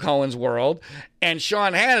Michael Cohen's world, and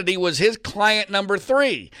Sean Hannity was his client number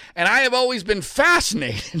 3. And I have always been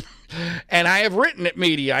fascinated, and I have written at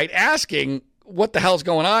Mediaite asking, what the hell's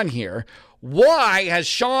going on here? Why has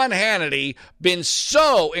Sean Hannity been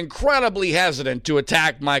so incredibly hesitant to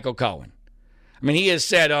attack Michael Cohen? I mean, he has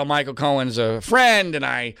said, oh, Michael Cohen's a friend, and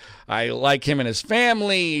I like him and his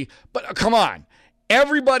family. But come on.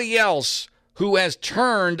 Everybody else who has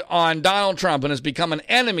turned on Donald Trump and has become an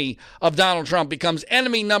enemy of Donald Trump becomes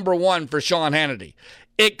enemy number 1 for Sean Hannity,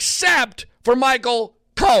 except for Michael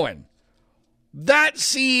Cohen. That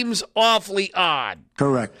seems awfully odd.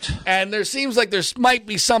 Correct. And there seems like there might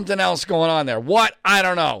be something else going on there. What? I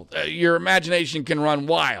don't know. Your imagination can run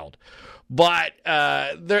wild. But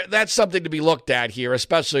that's something to be looked at here,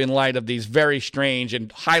 especially in light of these very strange and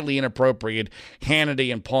highly inappropriate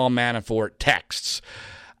Hannity and Paul Manafort texts.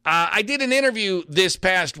 I did an interview this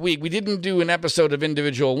past week. We didn't do an episode of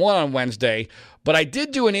Individual One on Wednesday, but I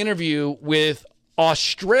did do an interview with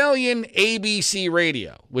Australian ABC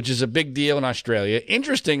Radio, which is a big deal in Australia.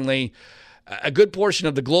 Interestingly, a good portion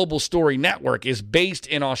of the Global Story Network is based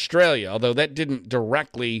in Australia, although that didn't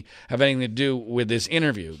directly have anything to do with this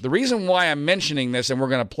interview. The reason why I'm mentioning this, and we're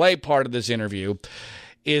going to play part of this interview,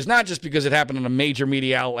 is not just because it happened on a major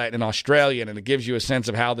media outlet in Australia, and it gives you a sense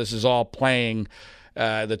of how this is all playing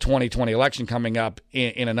the 2020 election coming up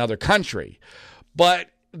in another country. But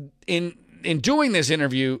in doing this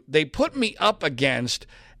interview, they put me up against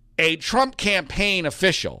a Trump campaign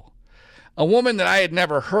official, a woman that I had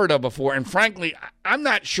never heard of before. And frankly, I'm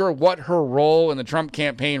not sure what her role in the Trump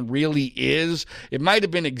campaign really is. It might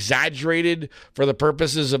have been exaggerated for the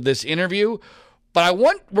purposes of this interview. But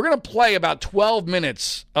we're going to play about 12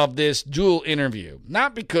 minutes of this dual interview.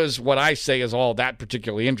 Not because what I say is all that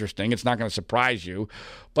particularly interesting. It's not going to surprise you.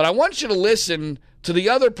 But I want you to listen to the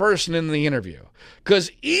other person in the interview.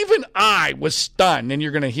 Because even I was stunned, and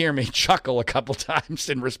you're going to hear me chuckle a couple times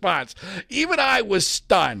in response. Even I was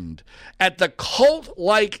stunned at the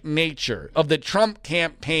cult-like nature of the Trump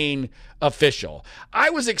campaign official.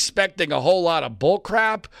 I was expecting a whole lot of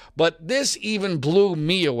bullcrap, but this even blew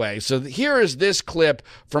me away. So here is this clip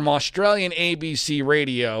from Australian ABC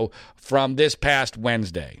Radio from this past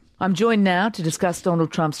Wednesday. I'm joined now to discuss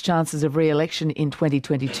Donald Trump's chances of re-election in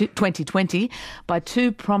 2020 by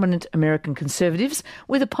 2 prominent American conservatives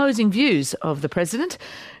with opposing views of the president.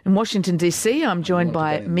 In Washington, D.C., I'm joined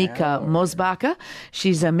by Mika Mosbacher.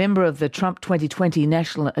 She's a member of the Trump 2020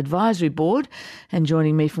 National Advisory Board. And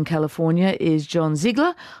joining me from California is John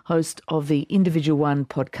Ziegler, host of the Individual One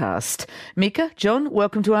podcast. Mika, John,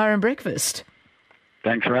 welcome to RM Breakfast.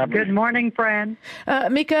 Thanks for having me. Good morning, friend.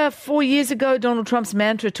 Mika, 4 years ago, Donald Trump's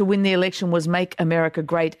mantra to win the election was "Make America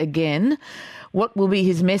Great Again." What will be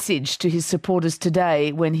his message to his supporters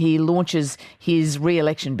today when he launches his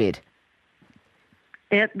re-election bid?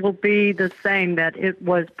 It will be the same, that it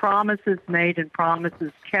was promises made and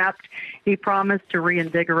promises kept. He promised to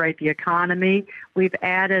reinvigorate the economy. We've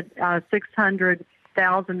added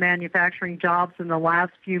 600,000 manufacturing jobs in the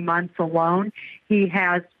last few months alone. He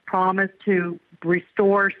has promised to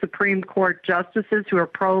restore Supreme Court justices who are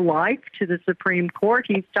pro-life to the Supreme Court.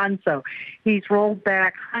 He's done so. He's rolled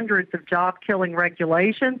back hundreds of job-killing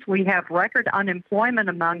regulations. We have record unemployment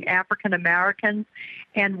among African Americans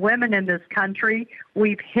and women in this country.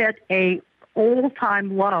 We've hit a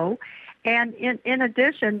all-time low. And in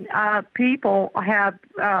addition, people have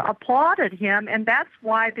applauded him, and that's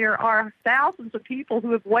why there are thousands of people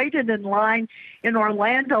who have waited in line in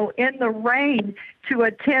Orlando in the rain to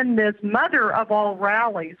attend this mother of all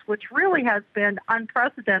rallies, which really has been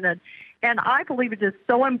unprecedented. And I believe it is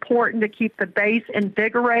so important to keep the base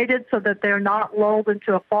invigorated so that they're not lulled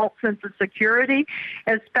into a false sense of security,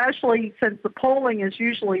 especially since the polling is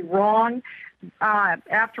usually wrong.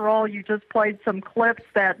 After all, you just played some clips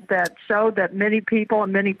that showed that many people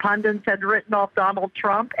and many pundits had written off Donald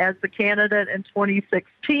Trump as the candidate in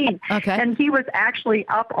 2016. Okay. And he was actually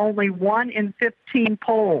up only 1 in 15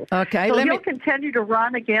 polls. Okay. So he'll continue to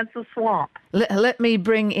run against the swamp. Let me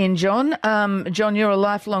bring in John. John, you're a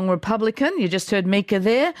lifelong Republican. You just heard Mika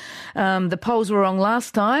there. The polls were wrong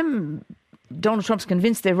last time. Donald Trump's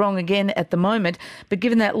convinced they're wrong again at the moment. But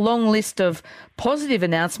given that long list of positive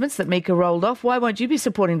announcements that Mika rolled off, why won't you be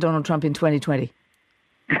supporting Donald Trump in 2020?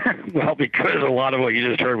 Well, because a lot of what you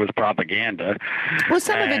just heard was propaganda. Well,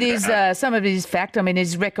 some of it is fact. I mean,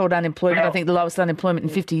 his record unemployment, I think the lowest unemployment in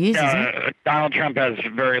 50 years, isn't it? Donald Trump has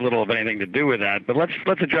very little of anything to do with that. But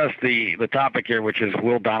let's address the topic here, which is,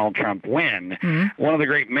 will Donald Trump win? Mm-hmm. One of the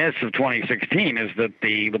great myths of 2016 is that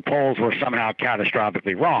the polls were somehow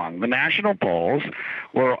catastrophically wrong. The national polls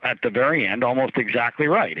were, at the very end, almost exactly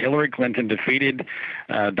right. Hillary Clinton defeated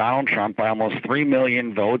Donald Trump by almost 3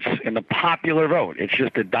 million votes in the popular vote. It's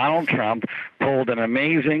just that Donald Trump pulled an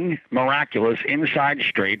amazing, miraculous inside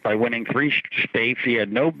straight by winning 3 states he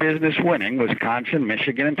had no business winning, Wisconsin,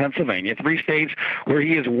 Michigan, and Pennsylvania, 3 states where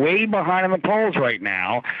he is way behind in the polls right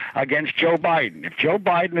now against Joe Biden. If Joe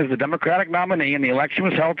Biden is the Democratic nominee and the election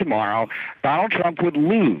was held tomorrow, Donald Trump would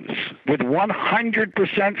lose with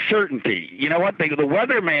 100% certainty. You know what? The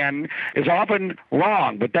weatherman is often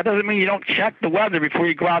wrong, but that doesn't mean you don't check the weather before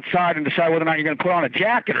you go outside and decide whether or not you're going to put on a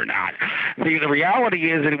jacket or not. The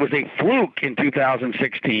reality is that it was a fluke in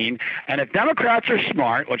 2016, and if Democrats are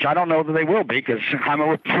smart, which I don't know that they will be because I'm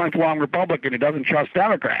a lifelong Republican who doesn't trust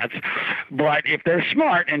Democrats, but if they're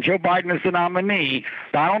smart and Joe Biden is the nominee,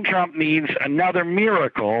 Donald Trump needs another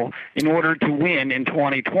miracle in order to win in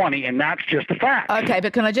 2020, and that's just a fact. Okay,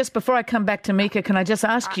 but can I just, before I come back to Mika, can I just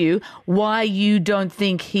ask you why you don't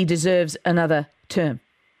think he deserves another term?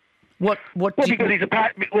 Because he's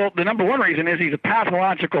the number one reason is he's a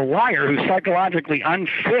pathological liar who's psychologically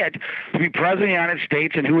unfit to be president of the United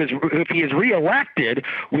States, and if he is reelected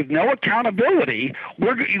with no accountability,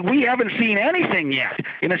 we haven't seen anything yet.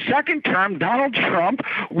 In a second term, Donald Trump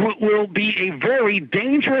will be a very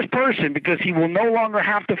dangerous person because he will no longer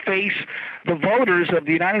have to face the voters of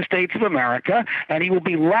the United States of America, and he will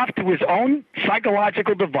be left to his own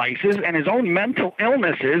psychological devices, and his own mental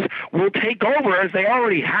illnesses will take over as they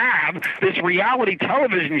already have. This reality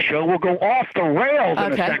television show will go off the rails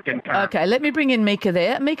in a second term. Okay, let me bring in Mika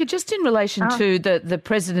there. Mika, just in relation to the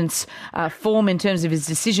president's form in terms of his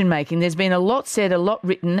decision-making, there's been a lot said, a lot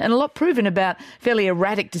written, and a lot proven about fairly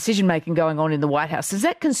erratic decision-making going on in the White House. Does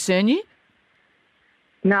that concern you?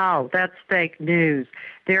 No, that's fake news.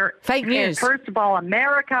 Fake news. First of all,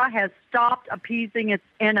 America has stopped appeasing its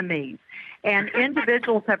enemies, and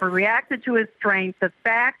individuals have reacted to his strength. The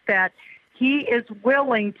fact that he is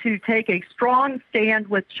willing to take a strong stand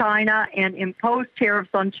with China and impose tariffs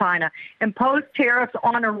on China, impose tariffs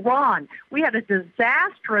on Iran. We had a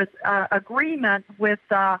disastrous agreement with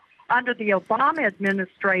under the Obama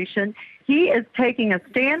administration. He is taking a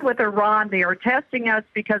stand with Iran. They are testing us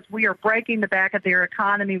because we are breaking the back of their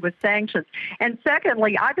economy with sanctions. And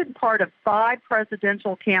secondly, I've been part of 5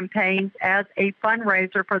 presidential campaigns as a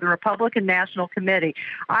fundraiser for the Republican National Committee.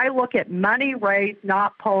 I look at money raised,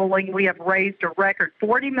 not polling. We have raised a record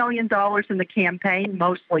 $40 million in the campaign,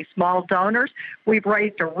 mostly small donors. We've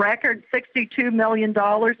raised a record $62 million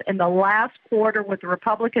in the last quarter with the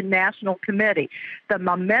Republican National Committee. The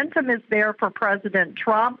momentum is there for President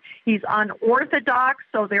Trump. He's unorthodox.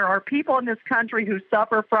 So there are people in this country who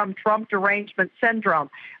suffer from Trump derangement syndrome.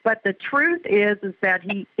 But the truth is that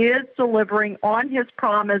he is delivering on his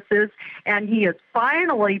promises, and he is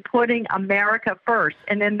finally putting America first.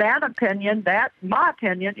 And in that opinion, my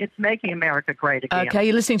opinion, it's making America great again. Okay,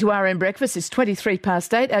 you're listening to RM Breakfast. It's 23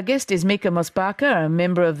 past 8. Our guest is Mika Mosbacher, a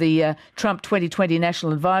member of the Trump 2020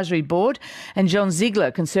 National Advisory Board, and John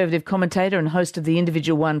Ziegler, conservative commentator and host of the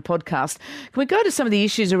Individual One podcast. Can we go to some of the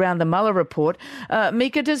issues around the Mueller report?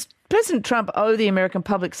 Mika, does President Trump owe the American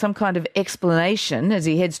public some kind of explanation as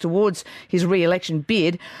he heads towards his re-election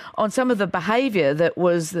bid on some of the behaviour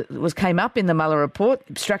that came up in the Mueller report,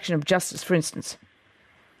 obstruction of justice, for instance?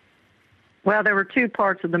 Well, there were two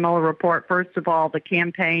parts of the Mueller report. First of all, the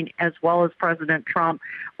campaign, as well as President Trump,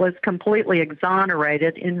 was completely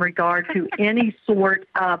exonerated in regard to any sort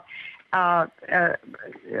of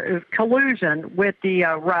collusion with the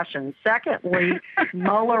Russians. Secondly,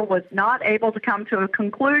 Mueller was not able to come to a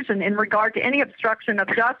conclusion in regard to any obstruction of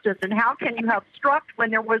justice. And how can you obstruct when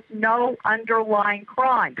there was no underlying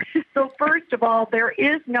crime? So first of all, there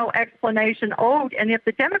is no explanation owed. And if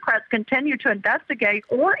the Democrats continue to investigate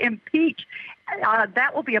or impeach,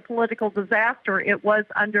 that will be a political disaster. It was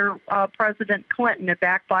under President Clinton. It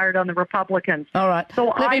backfired on the Republicans. All right.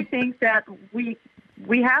 So I think that we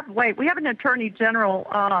have an attorney general,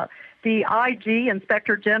 the IG,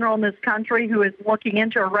 Inspector General in this country, who is looking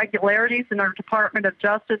into irregularities in our Department of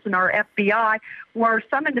Justice and our FBI, where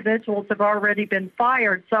some individuals have already been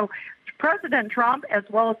fired. So President Trump, as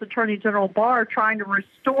well as Attorney General Barr, are trying to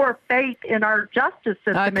restore faith in our justice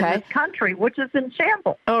system in this country, which is in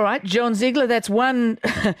shambles. All right, John Ziegler, that's one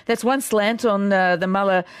slant on the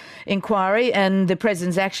Mueller inquiry and the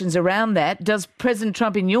president's actions around that. Does President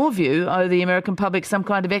Trump, in your view, owe the American public some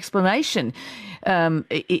kind of explanation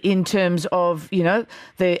in terms of,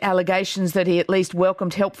 the allegations that he at least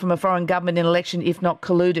welcomed help from a foreign government in election, if not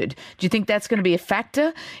colluded? Do you think that's going to be a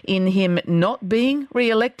factor in him not being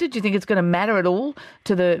re-elected? Do you think it's going to matter at all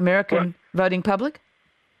to the American voting public?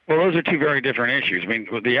 Well, those are two very different issues. I mean,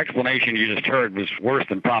 the explanation you just heard was worse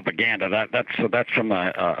than propaganda. That's from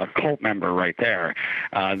a cult member right there.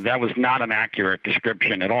 That was not an accurate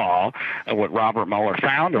description at all of what Robert Mueller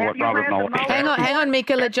found or what Robert Mueller. Hang on,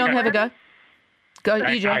 Mika. Let John have a go. Go,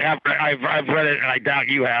 you, John. I've read it, and I doubt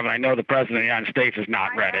you have, and I know the President of the United States has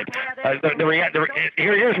not read it.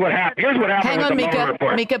 Here's what happened. Hang on, with the Mueller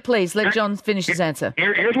report. Mika, please, let John finish his answer.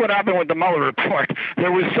 Here's what happened with the Mueller report.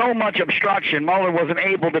 There was so much obstruction, Mueller wasn't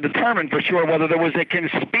able to determine for sure whether there was a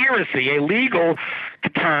conspiracy, a legal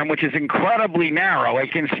term, which is incredibly narrow, a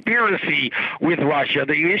conspiracy with Russia.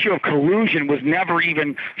 The issue of collusion was never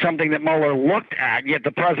even something that Mueller looked at, yet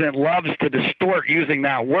the President loves to distort using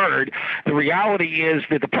that word. The reality is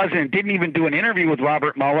that the President didn't even do an interview with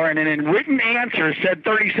Robert Mueller, and in written answers said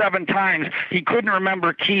 37 times he couldn't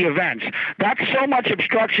remember key events. That's so much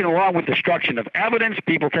obstruction, along with destruction of evidence,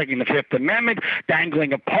 people taking the Fifth Amendment,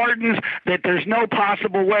 dangling of pardons, that there's no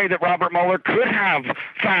possible way that Robert Mueller could have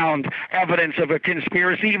found evidence of a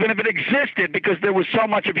conspiracy, even if it existed, because there was so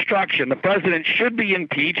much obstruction. The President should be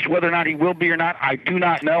impeached. Whether or not he will be or not, I do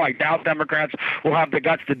not know. I doubt Democrats will have the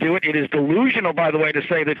guts to do it. It is delusional, by the way, to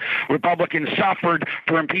say that Republicans suffered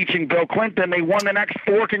for impeaching Bill Clinton. They won the next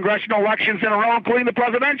 4 congressional elections in a row, including the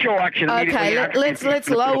presidential election. Okay, let's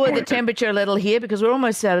lower the temperature a little here because we're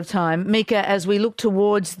almost out of time. Mika, as we look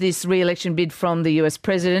towards this re-election bid from the US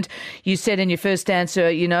president, you said in your first answer,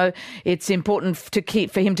 it's important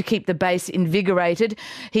for him to keep the base invigorated.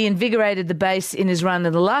 He invigorated the base in his run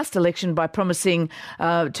in the last election by promising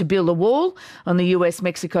to build a wall on the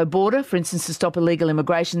US-Mexico border, for instance, to stop illegal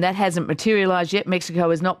immigration. That hasn't materialised yet. Mexico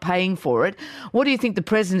is not paying for it. What do you think the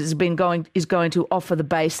president is going to offer the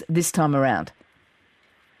base this time around?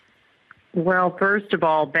 Well, first of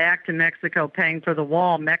all, back to Mexico paying for the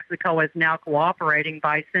wall. Mexico is now cooperating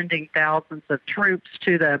by sending thousands of troops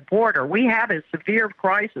to the border. We have a severe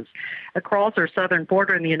crisis across our southern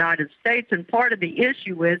border in the United States, and part of the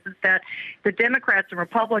issue is that the Democrats and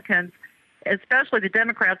Republicans, especially the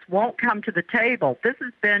Democrats, won't come to the table. This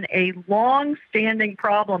has been a long-standing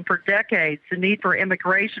problem for decades, the need for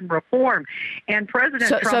immigration reform. And President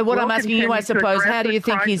Trump So what I'm asking you, I suppose, how do you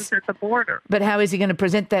think he's... at the border. But how is he going to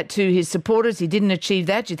present that to his supporters? He didn't achieve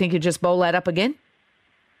that. Do you think he'll just bowl that up again?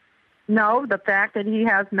 No, the fact that he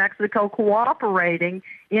has Mexico cooperating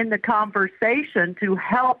in the conversation to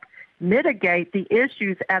help mitigate the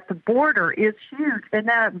issues at the border is huge. And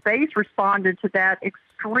that base responded to that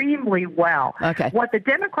extremely well. Okay. What the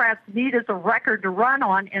Democrats need is a record to run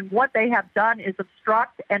on, and what they have done is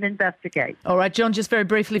obstruct and investigate. All right, John, just very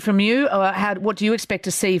briefly from you, what do you expect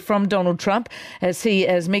to see from Donald Trump as he,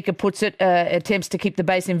 as Mika puts it, attempts to keep the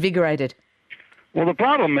base invigorated? Well, the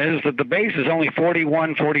problem is that the base is only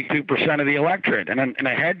 42% of the electorate. And in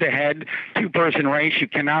a head-to-head two-person race, you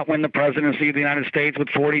cannot win the presidency of the United States with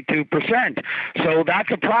 42%. So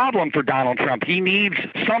that's a problem for Donald Trump. He needs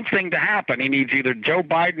something to happen. He needs either Joe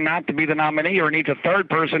Biden not to be the nominee or he needs a third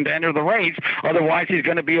person to enter the race. Otherwise, he's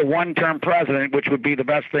going to be a one-term president, which would be the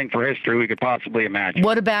best thing for history we could possibly imagine.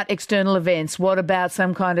 What about external events? What about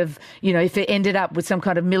some kind of, if it ended up with some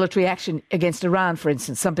kind of military action against Iran, for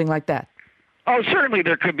instance, something like that? Oh, certainly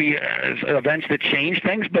there could be events that change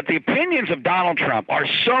things, but the opinions of Donald Trump are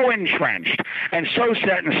so entrenched and so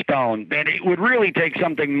set in stone that it would really take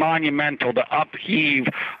something monumental to upheave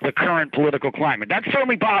the current political climate. That's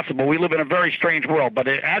certainly possible. We live in a very strange world, but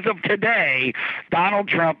as of today, Donald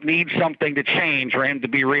Trump needs something to change for him to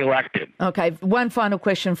be reelected. Okay, one final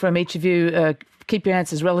question from each of you. Keep your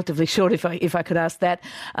answers relatively short, if I could ask that.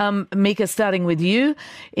 Mika, starting with you.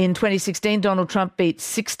 In 2016, Donald Trump beat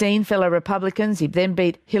 16 fellow Republicans. He then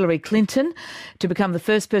beat Hillary Clinton to become the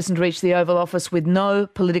first person to reach the Oval Office with no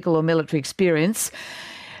political or military experience.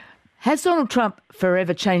 Has Donald Trump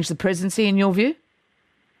forever changed the presidency, in your view?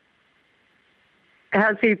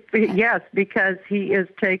 Has he? Yes, because he is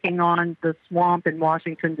taking on the swamp in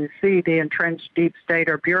Washington, D.C., the entrenched deep state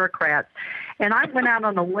or bureaucrats. And I went out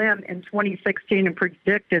on a limb in 2016 and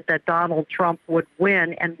predicted that Donald Trump would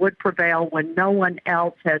win and would prevail when no one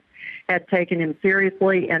else had taken him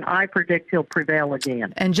seriously, and I predict he'll prevail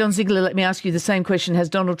again. And John Ziegler, let me ask you the same question. Has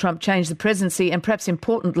Donald Trump changed the presidency? And perhaps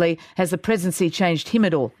importantly, has the presidency changed him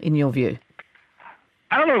at all, in your view?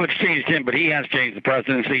 I don't know if it's changed him, but he has changed the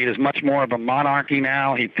presidency. It is much more of a monarchy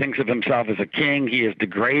now. He thinks of himself as a king. He has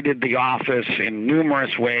degraded the office in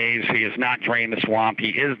numerous ways. He has not drained the swamp. He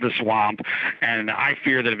is the swamp. And I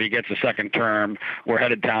fear that if he gets a second term, we're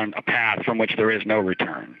headed down a path from which there is no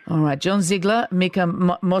return. All right. John Ziegler, Mika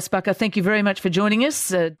Mosbacher, thank you very much for joining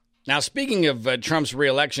us. Now, speaking of Trump's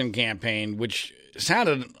re-election campaign, which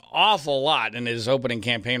sounded an awful lot in his opening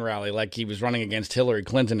campaign rally like he was running against Hillary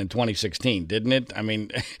Clinton in 2016, didn't it? I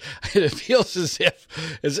mean, it feels as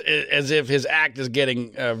if his act is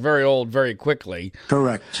getting very old very quickly.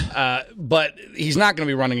 Correct. But he's not going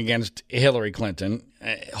to be running against Hillary Clinton.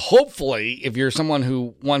 Hopefully, if you're someone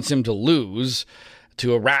who wants him to lose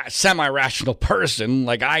to a semi-rational person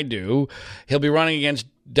like I do, he'll be running against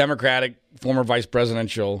Democratic former vice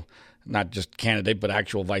presidential, not just candidate, but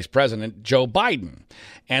actual vice president, Joe Biden.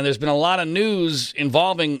 And there's been a lot of news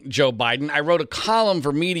involving Joe Biden. I wrote a column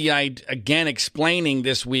for Mediaite, again, explaining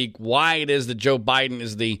this week why it is that Joe Biden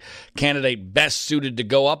is the candidate best suited to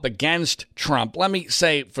go up against Trump. Let me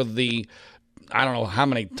say I don't know how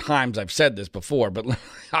many times I've said this before, but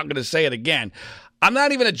I'm going to say it again. I'm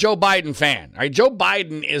not even a Joe Biden fan. All right? Joe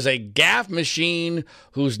Biden is a gaffe machine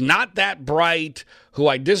who's not that bright, who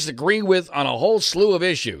I disagree with on a whole slew of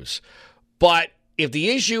issues. But if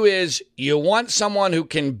the issue is you want someone who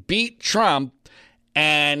can beat Trump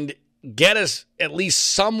and get us at least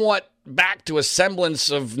somewhat back to a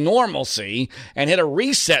semblance of normalcy and hit a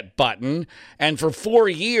reset button, and for 4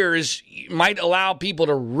 years might allow people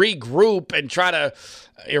to regroup and try to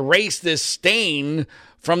erase this stain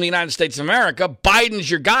from the United States of America,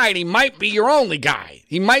 Biden's your guy, and he might be your only guy.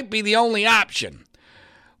 He might be the only option.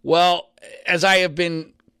 Well, as I have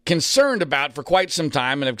been concerned about for quite some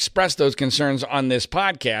time and have expressed those concerns on this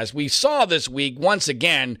podcast, we saw this week, once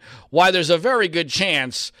again, why there's a very good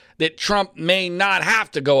chance that Trump may not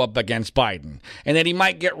have to go up against Biden and that he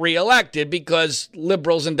might get reelected because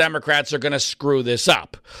liberals and Democrats are going to screw this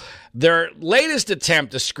up. Their latest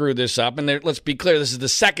attempt to screw this up, and let's be clear, this is the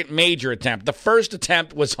second major attempt. The first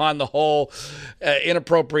attempt was on the whole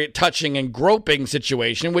inappropriate touching and groping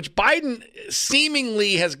situation, which Biden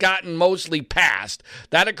seemingly has gotten mostly past.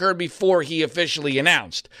 That occurred before he officially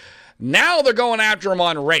announced. Now they're going after him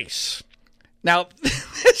on race. Now,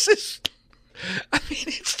 it's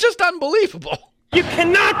just unbelievable. You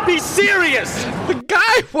cannot be serious! The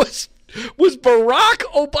guy was Barack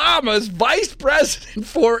Obama's vice president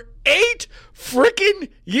for 8 frickin'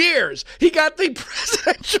 years. He got the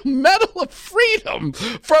Presidential Medal of Freedom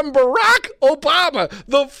from Barack Obama,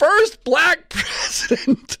 the first black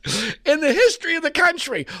president in the history of the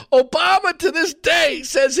country. Obama, to this day,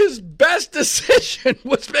 says his best decision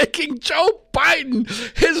was making Joe Biden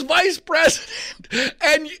his vice president.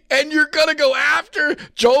 And you're going to go after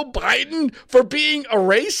Joe Biden for being a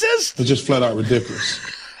racist? It's just flat out ridiculous.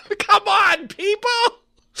 Come on, people.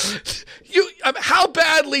 How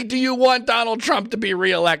badly do you want Donald Trump to be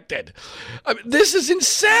reelected? This is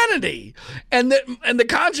insanity. And the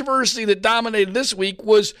controversy that dominated this week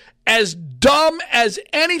was as dumb as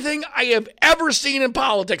anything I have ever seen in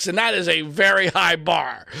politics, and that is a very high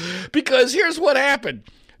bar. Because here's what happened.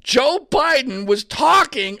 Joe Biden was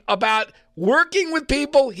talking about working with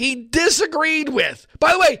people he disagreed with.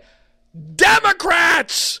 By the way,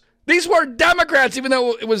 Democrats! These were Democrats, even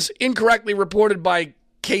though it was incorrectly reported by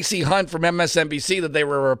Casey Hunt from MSNBC that they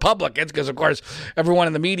were Republicans, because, of course, everyone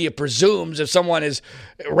in the media presumes if someone is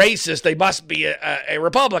racist, they must be a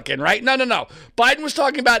Republican, right? No. Biden was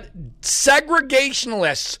talking about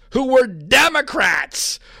segregationists who were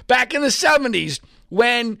Democrats back in the 70s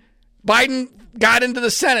when Biden got into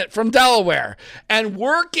the Senate from Delaware, and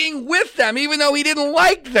working with them, even though he didn't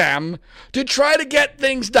like them, to try to get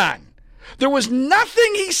things done. There was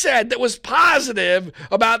nothing he said that was positive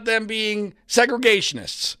about them being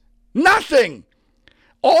segregationists. Nothing.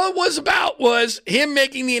 All it was about was him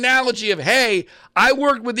making the analogy of, hey, I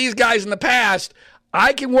worked with these guys in the past.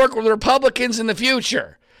 I can work with Republicans in the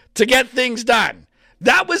future to get things done.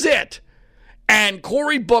 That was it. And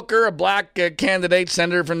Cory Booker, a black candidate,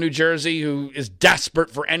 senator from New Jersey, who is desperate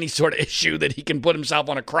for any sort of issue that he can put himself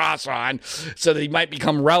on a cross on so that he might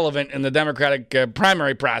become relevant in the Democratic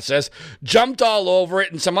primary process, jumped all over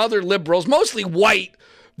it, and some other liberals, mostly white,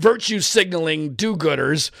 virtue-signaling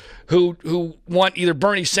do-gooders who want either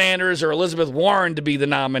Bernie Sanders or Elizabeth Warren to be the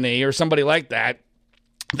nominee or somebody like that.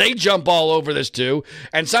 They jump all over this too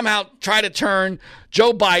and somehow try to turn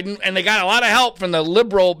Joe Biden, and they got a lot of help from the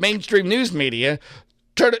liberal mainstream news media,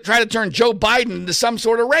 try to turn Joe Biden into some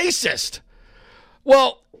sort of racist.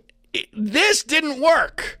 Well, this didn't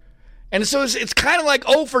work. And so it's kind of like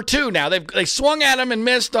 0 for 2 now. They swung at him and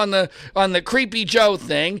missed on the creepy Joe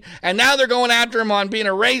thing, and now they're going after him on being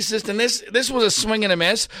a racist, and this was a swing and a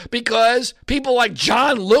miss because people like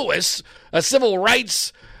John Lewis, a civil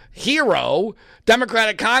rights hero,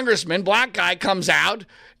 Democratic congressman, black guy, comes out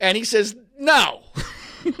and he says, no,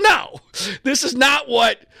 this is not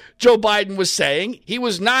what Joe Biden was saying. He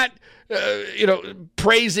was not,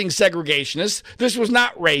 praising segregationists. This was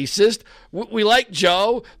not racist. We like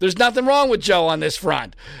Joe. There's nothing wrong with Joe on this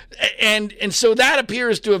front. And so that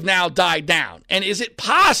appears to have now died down. And is it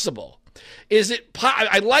possible?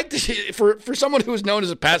 I like to see, for someone who is known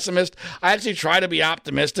as a pessimist, I actually try to be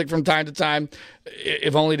optimistic from time to time,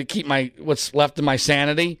 if only to keep what's left of my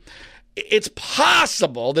sanity. It's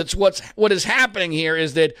possible that what is happening here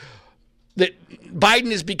is that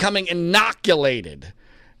Biden is becoming inoculated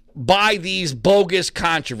by these bogus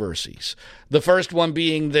controversies. The first one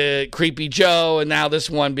being the creepy Joe, and now this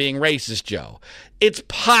one being racist Joe. It's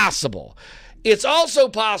possible. It's also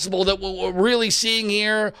possible that what we're really seeing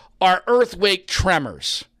here are earthquake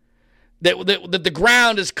tremors, that the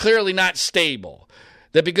ground is clearly not stable,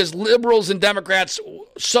 that because liberals and Democrats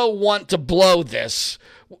so want to blow this,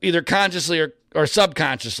 either consciously or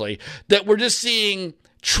subconsciously, that we're just seeing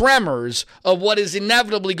tremors of what is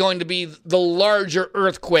inevitably going to be the larger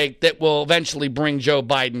earthquake that will eventually bring Joe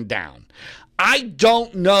Biden down. I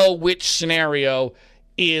don't know which scenario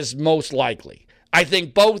is most likely. I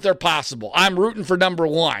think both are possible. I'm rooting for number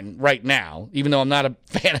one right now, even though I'm not a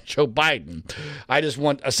fan of Joe Biden. I just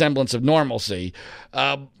want a semblance of normalcy.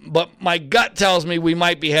 But my gut tells me we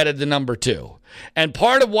might be headed to number two. And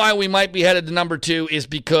part of why we might be headed to number two is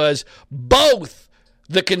because both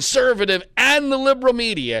the conservative and the liberal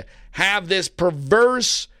media have this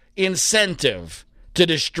perverse incentive to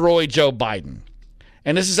destroy Joe Biden.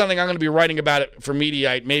 And this is something I'm going to be writing about it for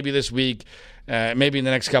Mediaite maybe this week, maybe in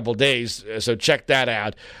the next couple of days, so check that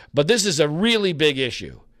out. But this is a really big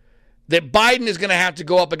issue, that Biden is going to have to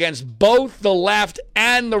go up against both the left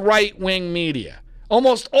and the right-wing media.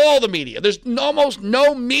 Almost all the media. There's almost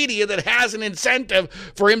no media that has an incentive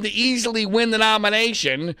for him to easily win the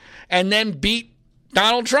nomination and then beat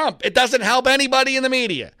Donald Trump. It doesn't help anybody in the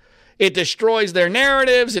media. It destroys their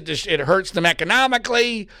narratives. It hurts them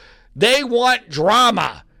economically. They want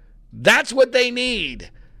drama. That's what they need.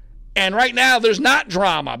 And right now, there's not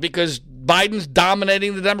drama because Biden's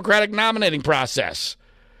dominating the Democratic nominating process.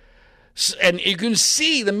 And you can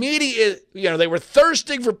see the media, they were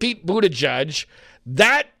thirsting for Pete Buttigieg.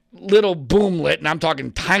 That little boomlet, and I'm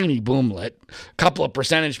talking tiny boomlet, a couple of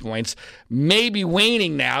percentage points, may be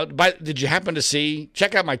waning now. But did you happen to see,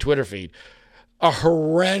 check out my Twitter feed, a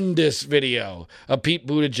horrendous video of Pete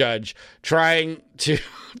Buttigieg trying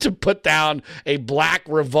to put down a black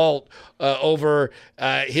revolt over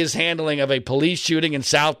his handling of a police shooting in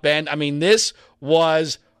South Bend. I mean, this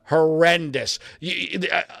was horrendous.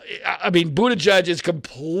 I mean, Buttigieg is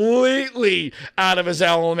completely out of his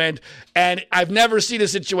element, and I've never seen a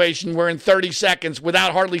situation where in 30 seconds,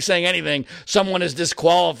 without hardly saying anything, someone is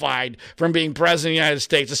disqualified from being president of the United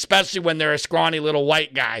States, especially when they're a scrawny little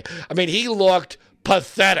white guy. I mean, he looked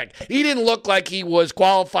pathetic. He didn't look like he was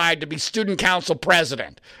qualified to be student council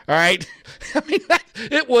president. All right. I mean,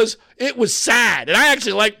 it was sad. And I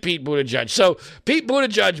actually like Pete Buttigieg. So Pete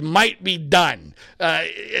Buttigieg might be done.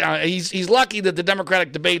 He's lucky that the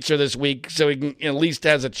Democratic debates are this week, so he can, at least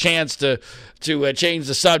has a chance to change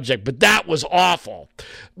the subject. But that was awful.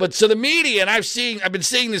 But so the media, and I've been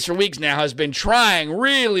seeing this for weeks now, has been trying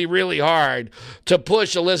really, really hard to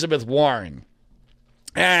push Elizabeth Warren.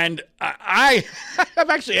 And I've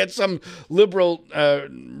actually had some liberal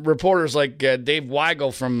reporters like Dave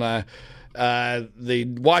Weigel from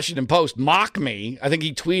the Washington Post mock me. I think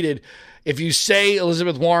he tweeted, "If you say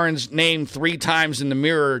Elizabeth Warren's name 3 times in the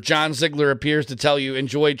mirror, John Ziegler appears to tell you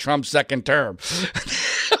enjoy Trump's second term."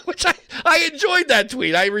 Which I enjoyed that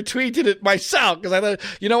tweet. I retweeted it myself because I thought,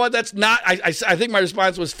 you know what, that's not, I think my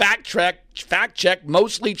response was fact check,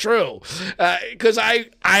 mostly true. Because I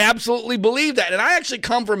absolutely believe that. And I actually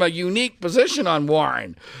come from a unique position on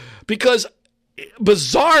Warren because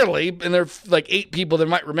bizarrely, and there are like 8 people that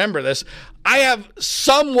might remember this, I have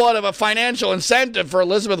somewhat of a financial incentive for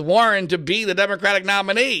Elizabeth Warren to be the Democratic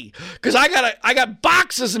nominee because I got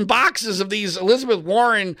boxes and boxes of these Elizabeth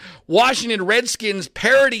Warren Washington Redskins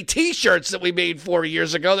parody T-shirts that we made 4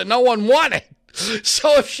 years ago that no one wanted.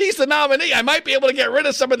 So if she's the nominee, I might be able to get rid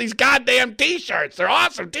of some of these goddamn T-shirts. They're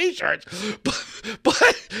awesome T-shirts,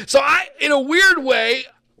 but so in a weird way,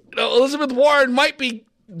 Elizabeth Warren might be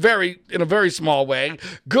in a very small way,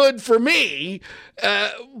 good for me,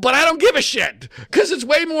 but I don't give a shit because it's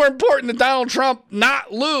way more important that Donald Trump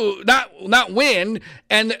not win,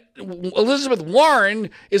 and Elizabeth Warren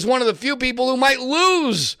is one of the few people who might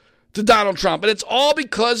lose to Donald Trump, and it's all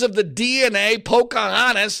because of the DNA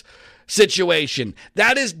Pocahontas situation.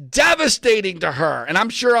 That is devastating to her, and I'm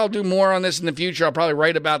sure I'll do more on this in the future. I'll probably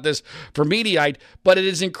write about this for Mediaite, but it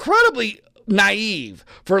is incredibly naive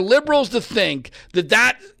for liberals to think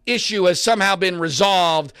that issue has somehow been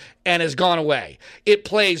resolved and has gone away. It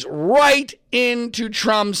plays right into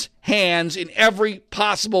Trump's hands in every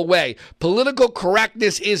possible way. Political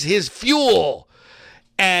correctness is his fuel.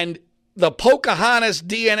 And the Pocahontas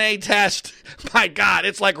DNA test, my God,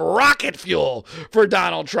 it's like rocket fuel for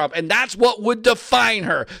Donald Trump. And that's what would define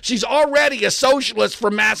her. She's already a socialist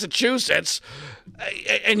from Massachusetts.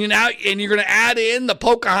 And you're going to add in the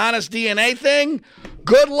Pocahontas DNA thing?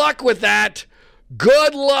 Good luck with that.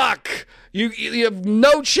 Good luck. You have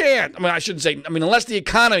no chance. I shouldn't say, unless the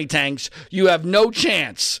economy tanks, you have no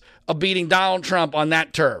chance of beating Donald Trump on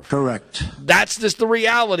that turf. Correct. That's just the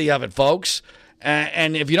reality of it, folks.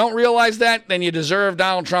 And if you don't realize that, then you deserve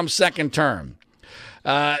Donald Trump's second term.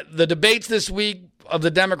 The debates this week of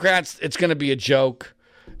the Democrats, it's going to be a joke.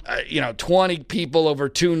 20 people over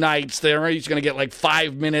 2 nights. They're each going to get like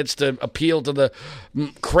 5 minutes to appeal to the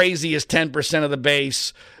craziest 10% of the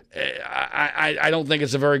base. I don't think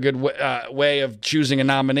it's a very good way of choosing a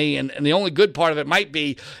nominee. And the only good part of it might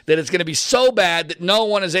be that it's going to be so bad that no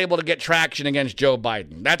one is able to get traction against Joe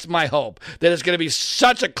Biden. That's my hope, that it's going to be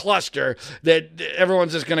such a cluster that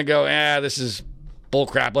everyone's just going to go, this is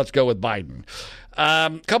bullcrap. Let's go with Biden.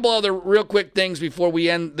 Couple other real quick things before we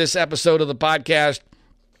end this episode of the podcast.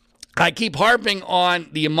 I keep harping on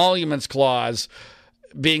the emoluments clause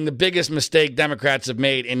being the biggest mistake Democrats have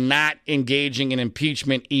made in not engaging in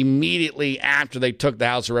impeachment immediately after they took the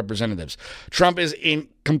House of Representatives. Trump is in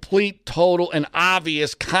complete, total, and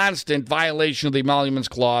obvious constant violation of the emoluments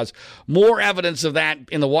clause. More evidence of that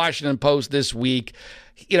in the Washington Post this week.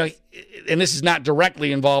 And this is not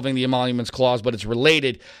directly involving the emoluments clause, but it's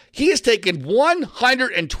related. He has taken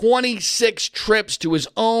 126 trips to his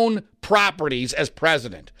own properties as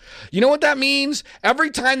president. You know what that means?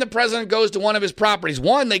 Every time the president goes to one of his properties,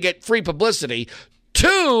 1, they get free publicity.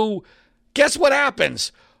 2, guess what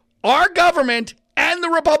happens? Our government and the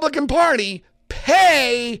Republican Party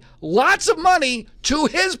pay lots of money to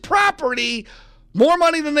his property, more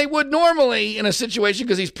money than they would normally in a situation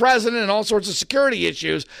because he's president and all sorts of security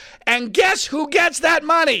issues. And guess who gets that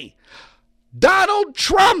money? Donald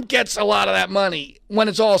Trump gets a lot of that money when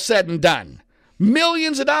it's all said and done.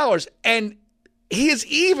 Millions of dollars. And he has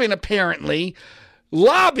even apparently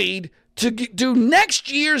lobbied to do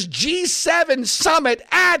next year's G7 summit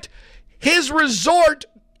at his resort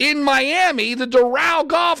in Miami, the Doral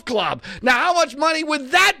Golf Club. Now, how much money would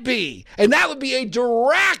that be? And that would be a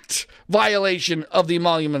direct violation of the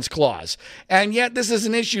Emoluments Clause. And yet this is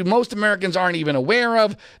an issue most Americans aren't even aware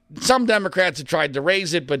of. Some Democrats have tried to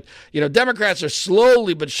raise it, but, Democrats are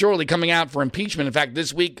slowly but surely coming out for impeachment. In fact,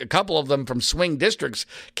 this week, a couple of them from swing districts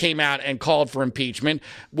came out and called for impeachment,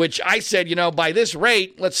 which I said, by this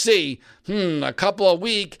rate, let's see, a couple a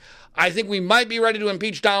week, I think we might be ready to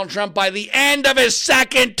impeach Donald Trump by the end of his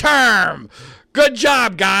second term. Good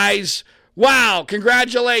job, guys. Wow,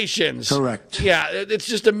 congratulations. Correct. Yeah, it's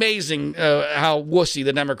just amazing how wussy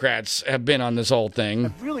the Democrats have been on this whole thing.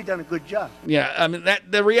 I've really done a good job. Yeah, I mean,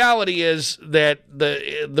 the reality is that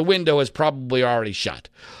the window is probably already shut.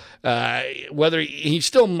 Whether he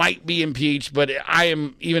still might be impeached, but I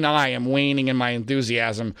am waning in my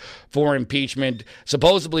enthusiasm for impeachment.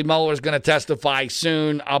 Supposedly Mueller's going to testify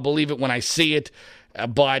soon. I'll believe it when I see it.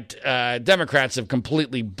 But Democrats have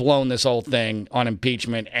completely blown this whole thing on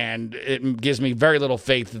impeachment, and it gives me very little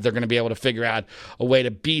faith that they're going to be able to figure out a way to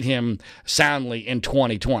beat him soundly in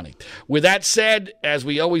 2020. With that said, as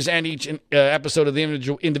we always end each episode of the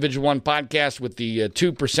Individual One podcast with the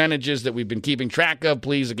two percentages that we've been keeping track of,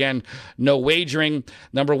 please, again, no wagering.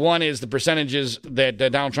 Number one is the percentages that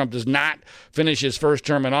Donald Trump does not finish his first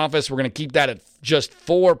term in office. We're going to keep that at just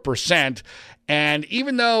 4%. And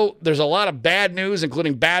even though there's a lot of bad news,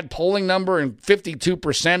 including bad polling number, and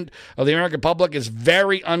 52% of the American public is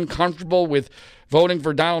very uncomfortable with voting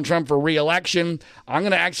for Donald Trump for re-election, I'm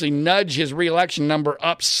going to actually nudge his re-election number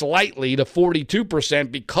up slightly to 42%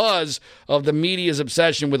 because of the media's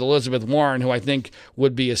obsession with Elizabeth Warren, who I think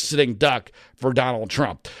would be a sitting duck for Donald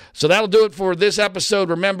Trump. So that'll do it for this episode.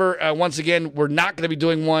 Remember, once again, we're not going to be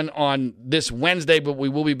doing one on this Wednesday, but we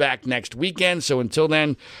will be back next weekend. So until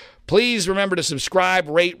then, please remember to subscribe,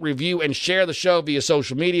 rate, review, and share the show via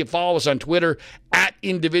social media. Follow us on Twitter at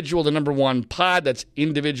individual1pod. That's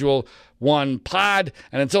individual1pod.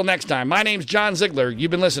 And until next time, my name's John Ziegler.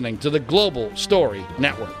 You've been listening to the Global Story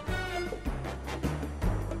Network.